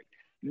role, like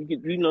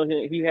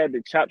he had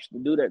the chops to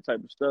do that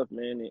type of stuff,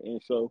 man,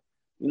 and so,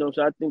 you know what I'm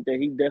saying, I think that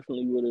he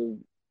definitely would have,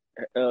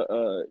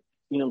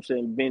 you know what I'm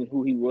saying, been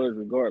who he was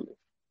regardless.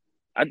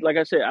 Like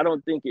I said, I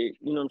don't think it,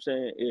 you know what I'm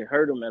saying, it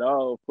hurt him at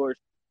all, of course,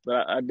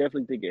 but I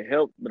definitely think it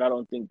helped, but I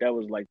don't think that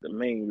was like the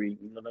main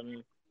reason, you know what I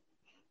mean?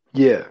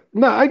 Yeah.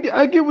 No,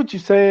 I get what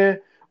you're saying,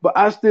 but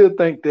I still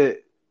think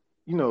that,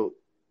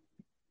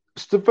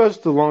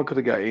 Sylvester Stallone could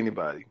have got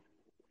anybody.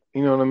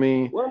 You know what I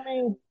mean? Well, I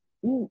mean,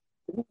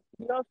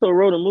 he also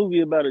wrote a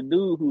movie about a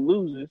dude who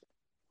loses,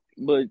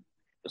 but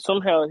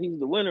somehow he's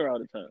the winner all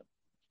the time.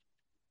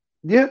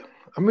 Yeah,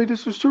 I mean,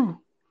 this is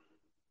true.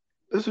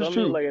 This is I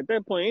true. mean, like, at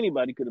that point,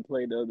 anybody could have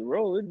played the other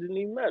role. It didn't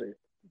even matter.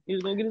 He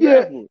was gonna get his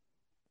ass whooped.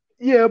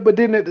 Yeah, but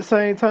then at the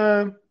same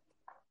time,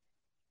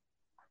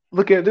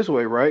 look at it this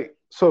way, right?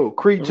 So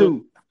Creed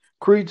 2,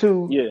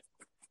 yeah,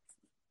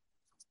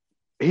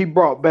 he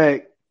brought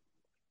back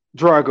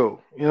Drago.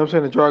 You know what I'm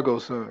saying? The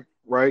Drago son,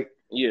 right?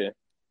 Yeah.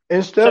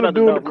 Instead Shout of out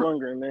to doing Dolph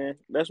Lundgren, man.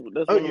 That's one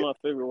of my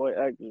favorite white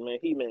actors, man.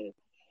 Man.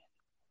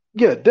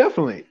 Yeah,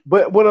 definitely.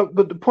 But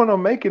the point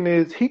I'm making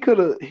is he could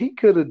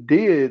have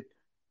did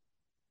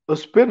a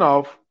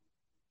spinoff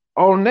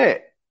on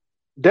that.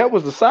 That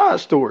was the side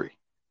story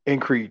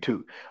in Creed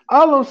 2.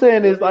 All I'm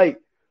saying is,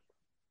 like,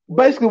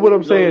 basically what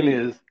I'm saying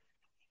is,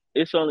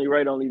 it's only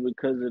right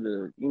because of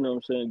the, you know what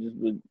I'm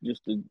saying,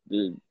 just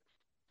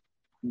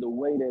the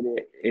way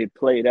that it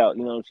played out.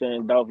 You know what I'm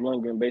saying? Dolph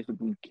Lundgren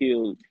basically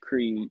killed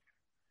Creed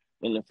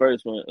in the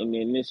first one, and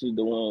then this is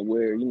the one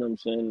where, you know what I'm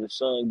saying, the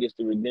son gets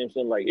the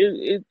redemption. Like,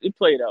 it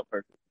played out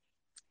perfect.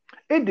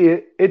 It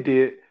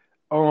did.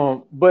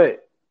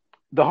 But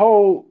the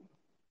whole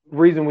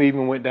reason we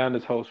even went down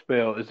this whole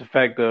spell is the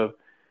fact of,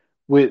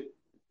 with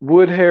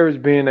Wood Harris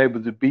being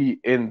able to be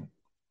in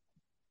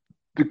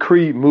the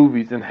Creed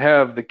movies and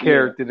have the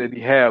character that he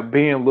had,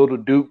 being Little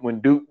Duke when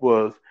Duke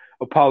was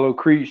Apollo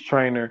Creed's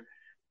trainer,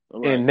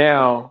 right. And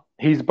now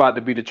he's about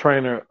to be the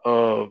trainer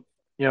of,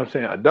 you know what I'm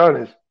saying,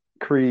 Adonis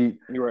Creed.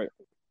 You're right.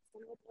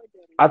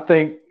 I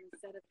think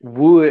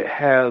Wood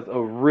has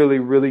a really,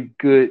 really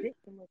good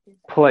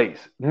place.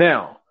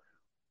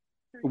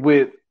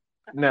 With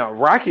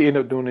Rocky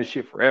ended up doing this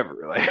shit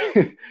forever. Like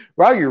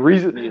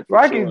Yeah, for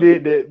Rocky sure.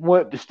 did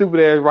the stupid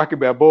ass Rocky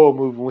Balboa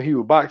movie when he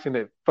was boxing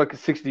at fucking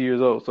 60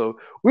 years old. So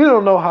we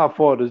don't know how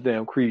far this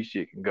damn Creed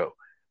shit can go.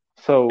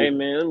 Hey So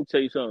man, let me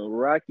tell you something.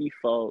 Rocky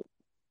fought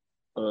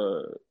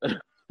uh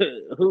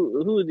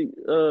who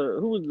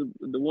was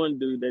the one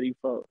dude that he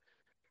fought?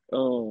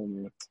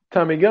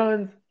 Tommy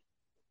Guns.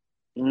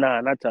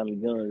 Nah, not Tommy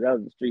Guns. That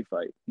was a street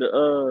fight.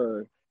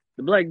 The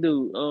black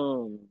dude.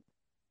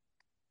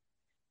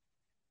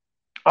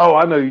 Oh,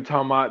 I know you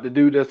talking about the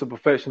dude that's a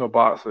professional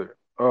boxer.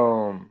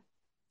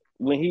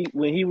 When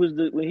he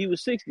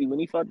was 60, when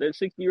he fought that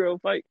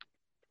 60-year-old fight,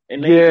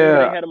 and they remember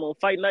they Yeah, had him on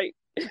fight night.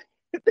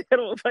 They had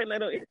him on fight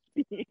night on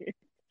ESPN.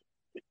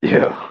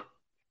 yeah,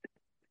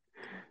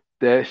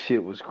 that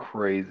shit was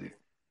crazy.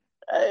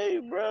 Hey,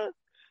 bro,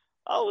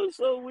 I was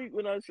so weak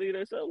when I see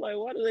that. So I'm like,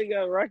 why do they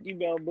got Rocky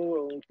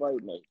Balboa on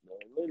fight night, man?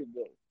 Let it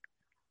go.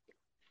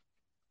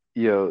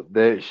 Yo,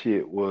 that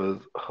shit was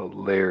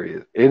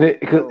hilarious, and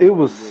because Oh it my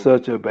was goodness.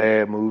 such a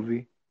bad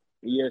movie.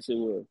 Yes, it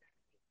was.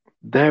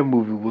 That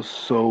movie was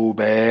so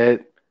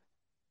bad.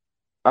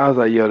 I was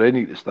like, yo, they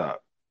need to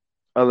stop.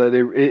 I like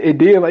it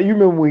did like you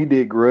remember when he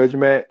did Grudge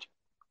Match?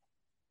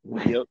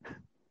 Yep.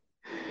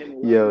 Him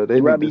and Yo, they need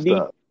to Robbie D.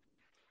 stop.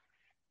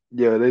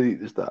 Yo, they need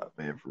to stop,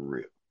 man, for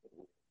real.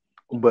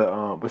 But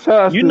shout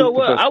out You to know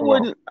what? Professor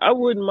Malone. I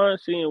wouldn't mind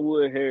seeing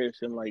Wood Harris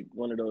in like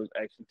one of those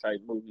action type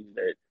movies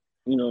that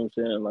you know what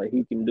I'm saying, like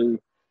he can do,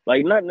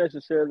 like not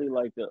necessarily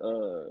like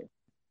the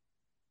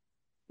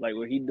like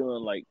where he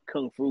doing like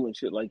kung fu and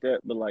shit like that,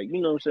 but like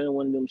you know what I'm saying,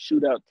 one of them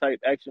shootout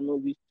type action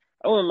movies.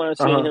 I wouldn't mind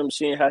Uh-huh.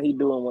 seeing how he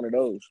doing one of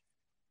those.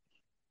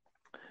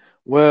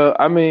 Well,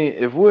 I mean,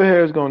 if Wood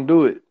Harris gonna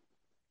do it,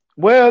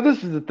 well,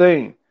 this is the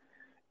thing.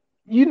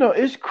 You know,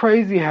 it's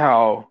crazy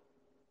how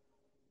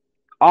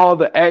all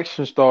the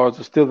action stars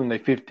are still in their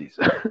 50s,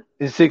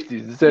 and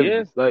 60s, and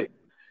Yeah, 70s. Like,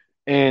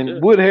 yeah.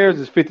 and Wood Harris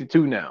is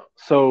 52 now,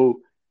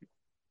 so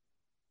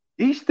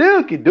he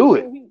still can do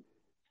it.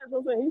 That's what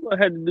I'm saying. He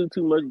gonna have to do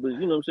too much, but you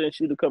know what I'm saying,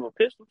 shoot a couple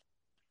pistols.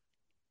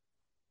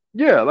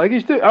 Yeah, like he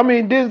still. I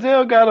mean,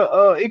 Denzel got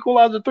a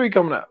Equalizer 3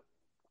 coming out.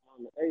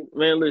 Hey,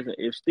 man, listen,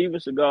 if Steven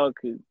Seagal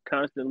could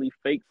constantly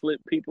fake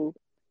flip people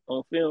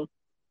on film,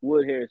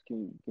 Wood Harris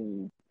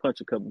can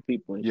punch a couple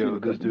people and shoot Yo, a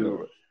this couple dude.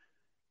 guns.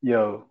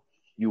 Yo,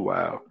 you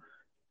wow.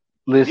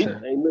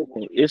 Listen, Hey,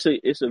 listen,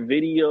 it's a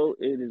video.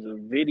 It is a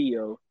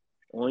video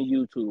on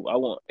YouTube. I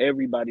want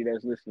everybody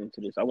that's listening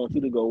to this. I want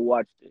you to go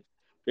watch this.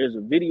 There's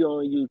a video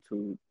on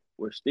YouTube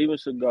where Steven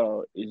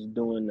Seagal is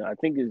doing. I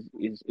think is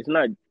it's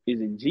not. Is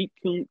it Jeet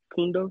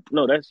Kundo?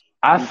 No, that's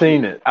I Bruce Lee.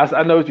 seen it.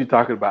 I know what you're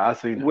talking about. I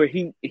seen it. Where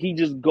he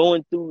just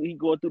going through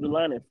the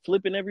line and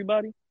flipping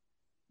everybody,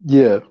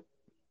 Yeah.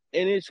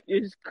 and it's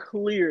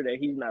clear that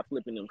he's not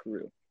flipping them for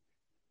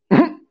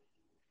real.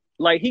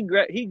 Like he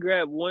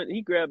grabbed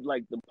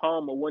like the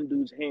palm of one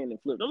dude's hand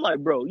and flipped. I'm like,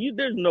 bro,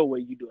 there's no way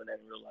you doing that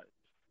in real life.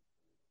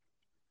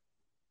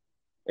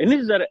 And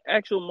this is at an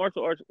actual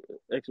martial arts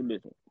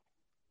exhibition.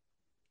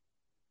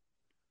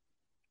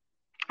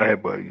 Hey,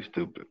 buddy, you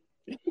stupid.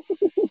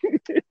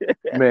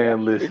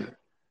 Man, listen.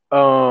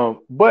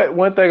 But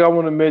one thing I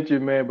want to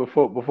mention, man,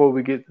 before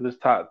we get to this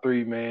top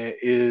three, man,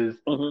 is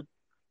Mm-hmm. you know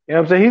what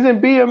I'm saying, he's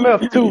in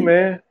BMF too,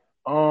 man.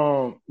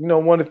 You know,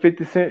 one of the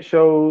 50 Cent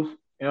shows,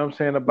 you know what I'm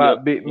saying, Yep,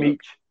 about Big yep.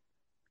 Meech.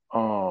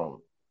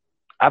 Um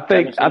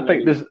Haven't seen that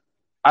either.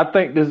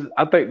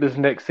 I think this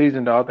next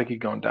season though, I think he's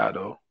gonna die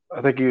though.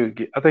 I think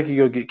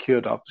he'll get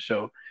killed off the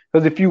show.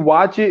 Because if you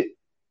watch it,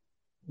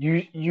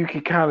 you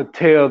can kind of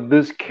tell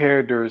this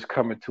character is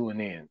coming to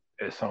an end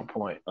at some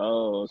point.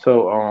 Oh,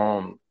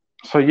 okay.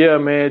 So yeah,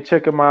 man,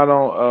 check him out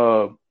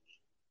on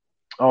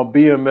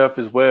BMF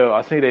as well.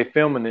 I see they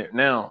filming it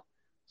now,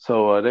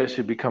 so that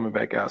should be coming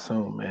back out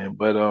soon, man.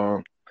 But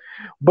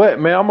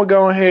man, I'm gonna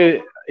go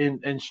ahead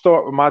and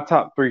start with my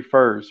top three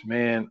first,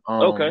 man.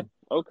 Okay,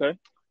 okay.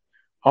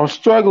 I'm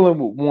struggling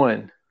with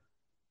one,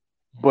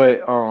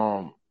 but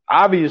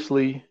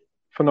obviously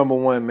for number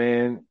one,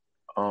 man,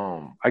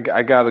 I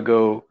gotta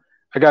go.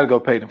 I gotta go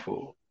Paid in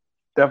Full.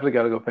 Definitely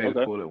gotta go Paid in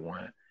Okay. Full at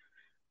one.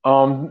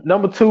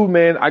 Number two,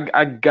 man,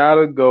 I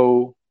gotta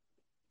go.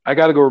 I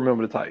gotta go.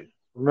 Remember the Titans.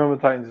 Remember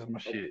the Titans is my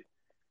shit,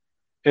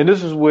 and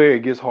this is where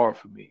it gets hard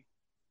for me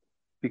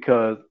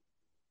because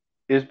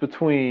it's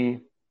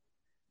between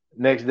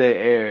Next Day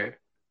Air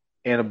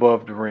and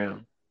Above the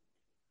Rim.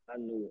 I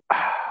knew it.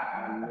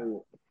 I knew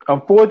it.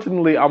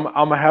 Unfortunately, I'm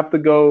gonna have to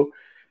go.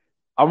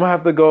 I'm gonna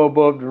have to go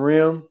Above the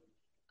Rim.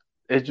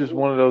 It's just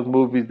one of those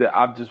movies that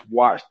I've just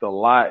watched a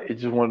lot.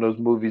 It's just one of those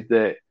movies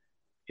that,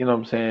 you know what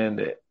I'm saying,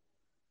 that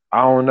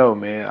I don't know,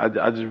 man.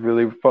 I just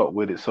really fuck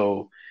with it.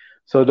 So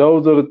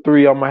those are the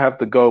three I'm gonna have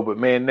to go. But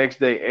man, Next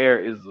Day Air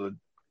is a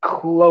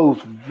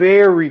close,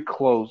 very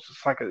close.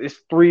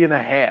 It's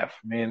 3.5,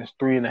 man. It's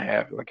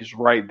 3.5. Like it's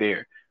right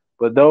there.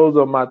 But those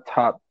are my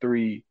top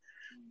three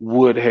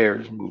Wood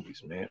Harris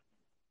movies, man.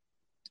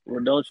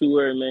 Well, don't you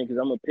worry, man, because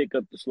I'm gonna pick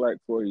up the slack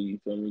for you. You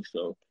feel me?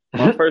 So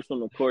my first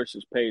one, of course,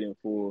 is Paid in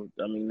Full.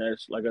 I mean,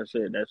 that's like I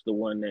said, that's the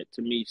one that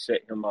to me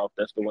set him off.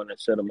 That's the one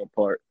that set him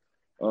apart.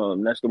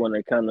 That's the one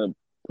that kind of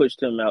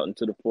pushed him out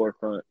into the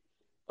forefront.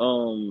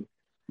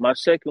 My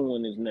second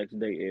one is Next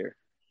Day Air.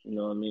 You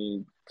know what I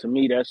mean? To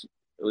me, that's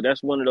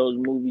one of those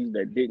movies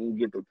that didn't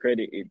get the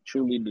credit it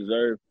truly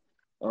deserved.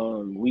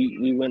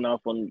 We went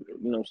off on,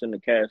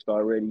 the cast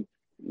already.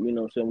 We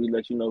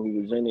let you know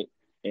who was in it.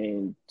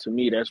 And to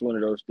me, that's one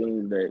of those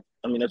things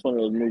that's one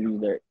of those movies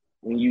that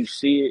when you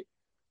see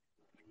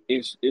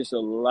it, it's a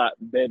lot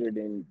better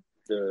than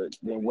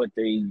what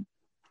they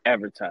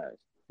advertised.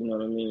 You know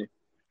what I mean?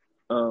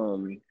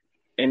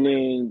 And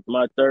then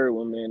my third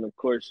one, man, of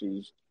course,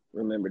 is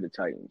Remember the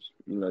Titans.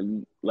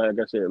 Like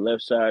I said,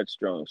 left side,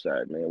 strong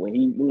side, man. When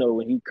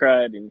he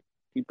cried and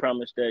he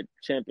promised that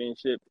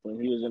championship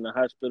when he was in the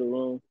hospital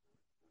room.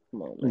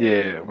 Come on, man.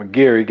 Yeah, when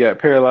Gary got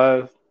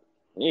paralyzed.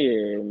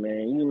 Yeah,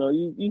 man.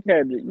 You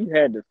had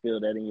to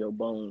feel that in your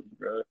bones,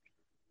 bro.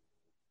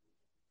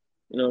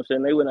 You know what I'm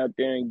saying? They went out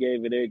there and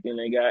gave it everything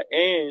they got.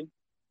 And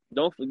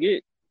don't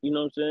forget, you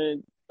know what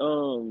I'm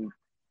saying?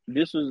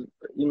 This was,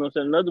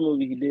 another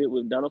movie he did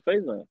with Donald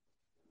Faison.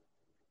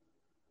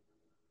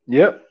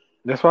 Yep.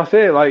 That's what I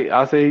said. Like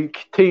I say,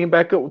 team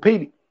back up with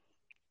Petey.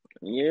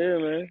 Yeah,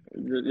 man.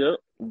 Yep.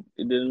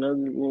 He did another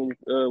one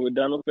with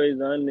Donald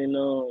Faison, and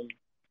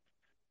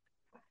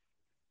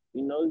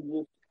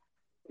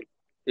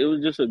it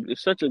was just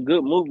it's such a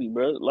good movie,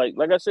 bro.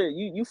 Like I said,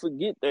 you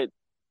forget that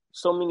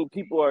so many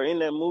people are in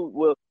that movie.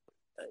 Well,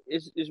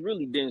 it's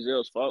really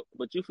Denzel's fault,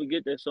 but you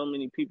forget that so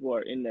many people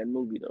are in that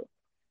movie, though.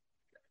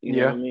 You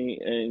know what I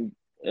mean?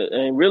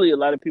 And really, a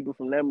lot of people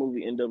from that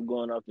movie end up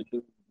going off to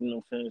do,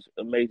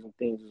 amazing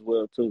things as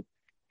well too.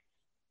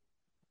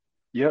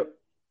 Yep,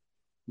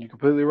 you're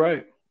completely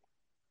right.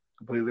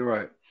 Completely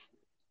right.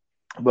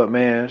 But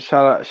man,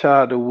 shout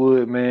out to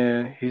Wood,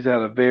 man. He's had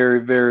a very,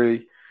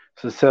 very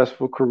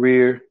successful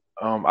career.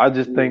 I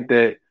just think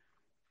that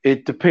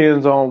it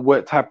depends on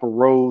what type of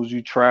roads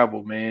you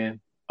travel, man,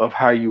 of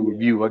how you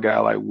review a guy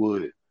like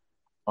Wood.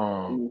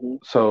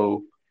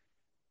 So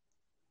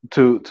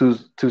to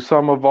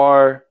some of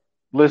our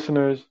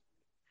listeners,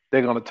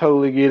 they're gonna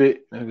totally get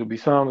it. There's gonna be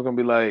some that's gonna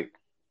be like,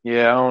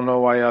 yeah, I don't know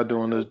why y'all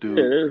doing this, dude.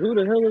 Yeah, who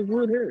the hell is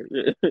Wood Harris?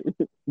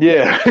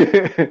 Yeah.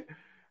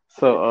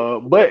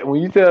 So, but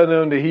when you tell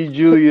them that he's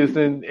Julius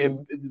and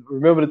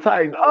Remember the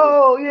Titans,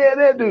 oh yeah,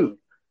 that dude.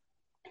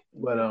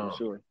 But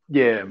sure.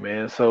 Yeah,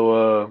 man.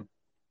 So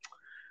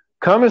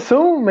coming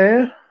soon,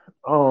 man.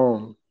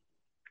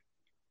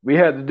 We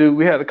had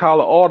to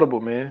call an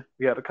audible, man.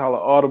 We had to call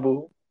an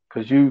audible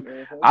because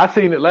I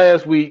seen it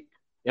last week.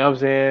 You know what I'm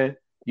saying?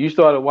 You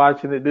started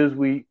watching it this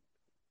week,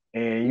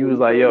 and you was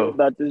like, "Yo,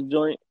 about this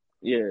joint."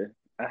 Yeah,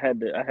 I had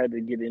to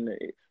get in there.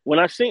 When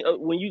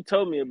you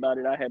told me about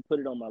it, I had put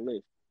it on my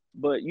list.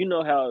 But you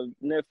know how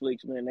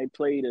Netflix, man, they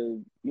played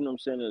the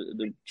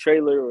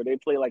trailer, or they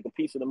play like a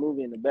piece of the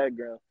movie in the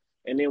background.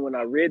 And then when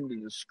I read the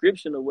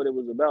description of what it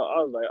was about,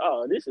 I was like,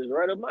 "Oh, this is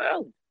right up my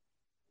alley."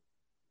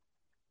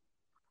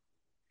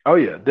 Oh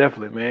yeah,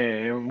 definitely,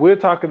 man. And we're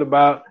talking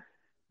about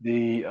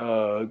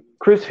the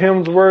Chris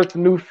Hemsworth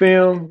new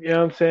film. You know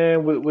what I'm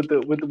saying? With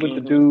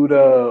the dude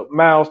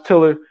Miles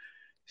Teller,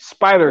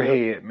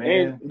 Spiderhead,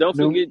 man. And don't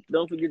forget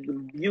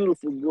the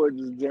beautiful,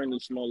 gorgeous Journey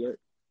Smollett.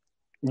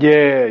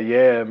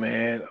 Yeah,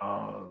 man.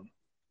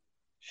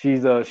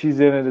 She's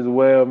in it as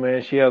well,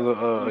 man. She has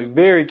a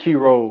very key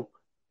role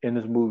in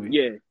this movie.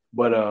 Yeah.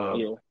 But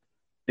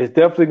it's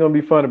definitely gonna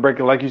be fun to break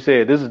it. Like you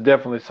said, this is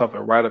definitely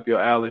something right up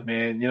your alley,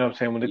 man. You know what I'm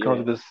saying? When it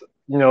comes to this,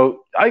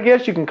 I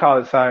guess you can call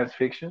it science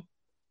fiction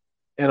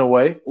in a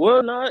way.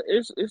 Well, no,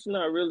 it's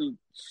not really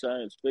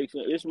science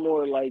fiction. It's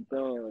more like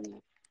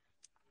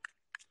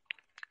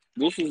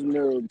this is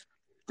more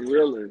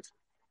thriller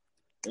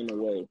in a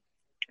way.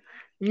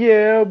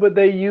 Yeah, but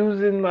they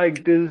using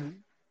like this,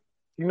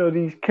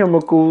 these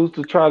chemicals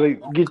to try to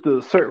get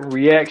the certain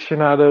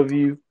reaction out of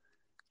you.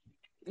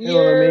 You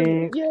know what I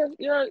mean?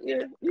 Yeah.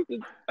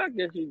 I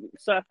guess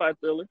sci-fi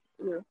thriller.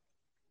 Yeah.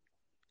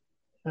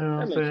 You know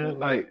what I'm saying?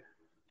 Like,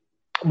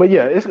 but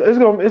yeah, it's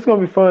gonna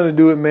be fun to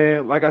do it,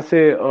 man. Like I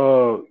said,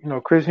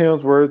 Chris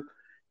Hemsworth,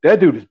 that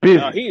dude is busy.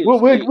 Chris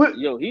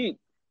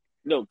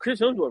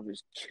Hemsworth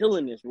is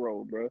killing this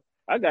role, bro.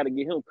 I got to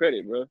give him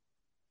credit, bro.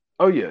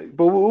 Oh yeah,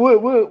 but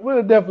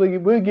we'll definitely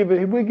give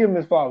him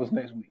his flowers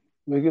next week.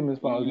 We'll give him his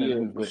flowers next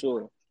week. For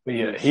sure. But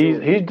yeah,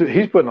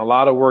 he's putting a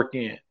lot of work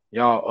in,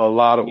 y'all. A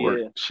lot of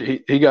work.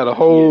 He got a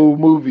whole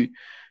movie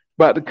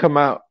about to come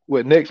out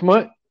next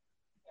month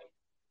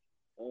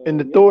in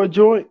the Thor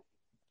joint.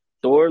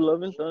 Thor: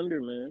 Love and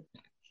Thunder, man.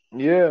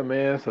 Yeah,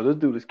 man. So this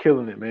dude is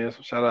killing it, man.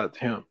 So shout out to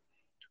him.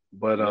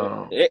 But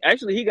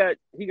actually, he got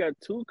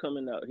two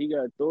coming out. He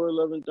got Thor: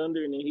 Love and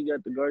Thunder, and then he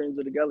got the Guardians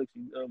of the Galaxy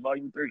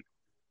Volume 3.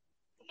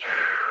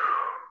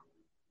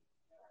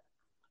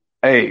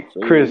 Hey, so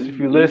Chris, if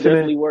you're listening,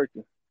 definitely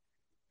working.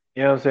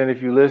 You know what I'm saying?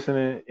 If you're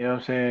listening, you know what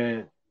I'm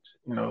saying,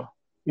 you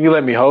can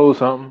let me hold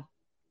something.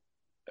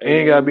 It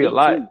ain't gotta be a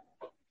lot.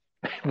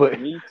 But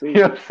Me you too.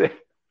 know what I'm saying?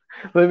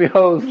 Let me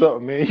hold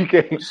something, man.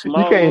 A You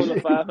small can't loan of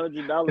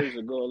 $500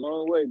 will go a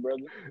long way,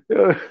 brother.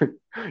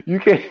 you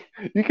can't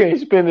you can't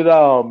spend it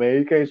all, man.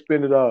 You can't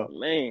spend it all.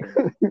 Man,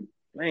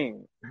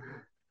 man.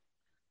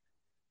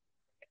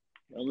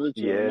 I'm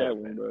with you on Yeah, that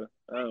one, man. bro.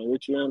 I'm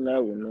with you on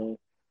that one, man.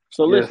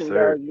 So Yes, listen,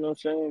 sir. guys, you know what I'm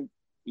saying?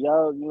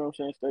 Y'all, you know what I'm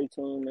saying? Stay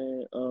tuned,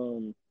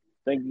 man.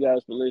 Thank you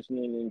guys for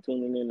listening and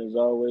tuning in as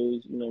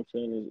always. You know what I'm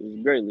saying?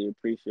 It's greatly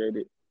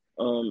appreciated.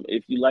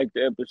 If you like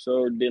the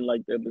episode, didn't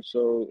like the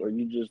episode, or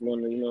you just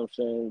want to, you know what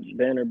I'm saying,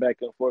 banter back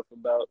and forth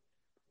about,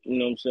 you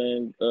know what I'm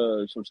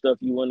saying, some stuff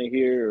you want to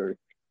hear or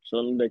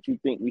something that you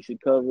think we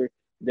should cover,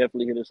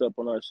 definitely hit us up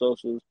on our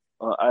socials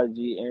on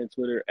IG and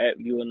Twitter at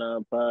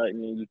View9Pod,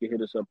 and then you can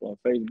hit us up on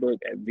Facebook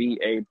at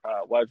VA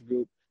Pod Watch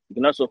Group. You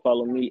can also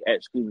follow me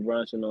at Scoots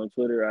Bronson on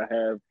Twitter. I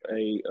have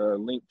a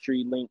link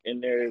tree link in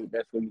there.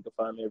 That's where you can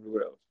find me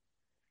everywhere else.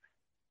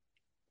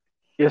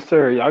 Yes,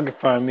 sir. Y'all can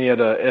find me at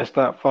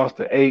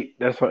S.Foster8.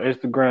 That's on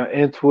Instagram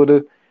and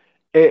Twitter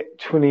at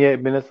 28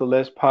 minutes or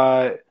less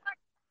pod.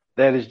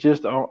 That is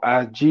just on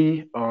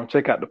IG.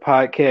 Check out the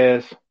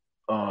podcast.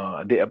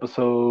 The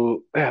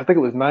episode, I think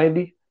it was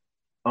 90.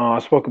 I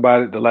spoke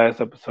about it the last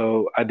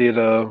episode. I did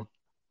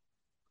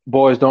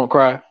Boys Don't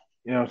Cry,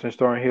 you know what I'm saying,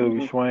 starring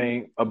Hilary Mm-hmm.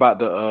 Swank about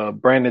the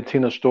Brandon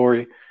Tina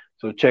story.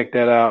 So check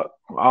that out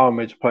on all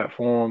major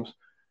platforms.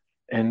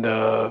 And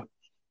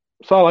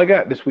that's all I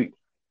got this week.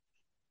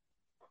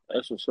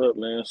 That's what's up,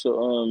 man.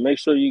 So make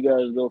sure you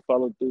guys go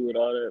follow through with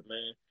all that,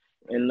 man.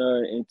 And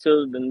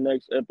until the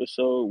next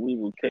episode, we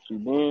will catch you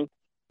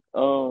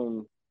then.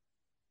 Um,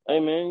 Hey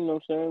man, you know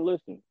what I'm saying?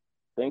 Listen,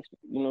 thanks,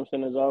 you know what I'm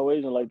saying, as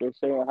always, and like they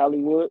say in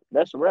Hollywood,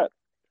 that's a wrap.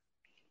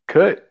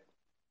 Cut.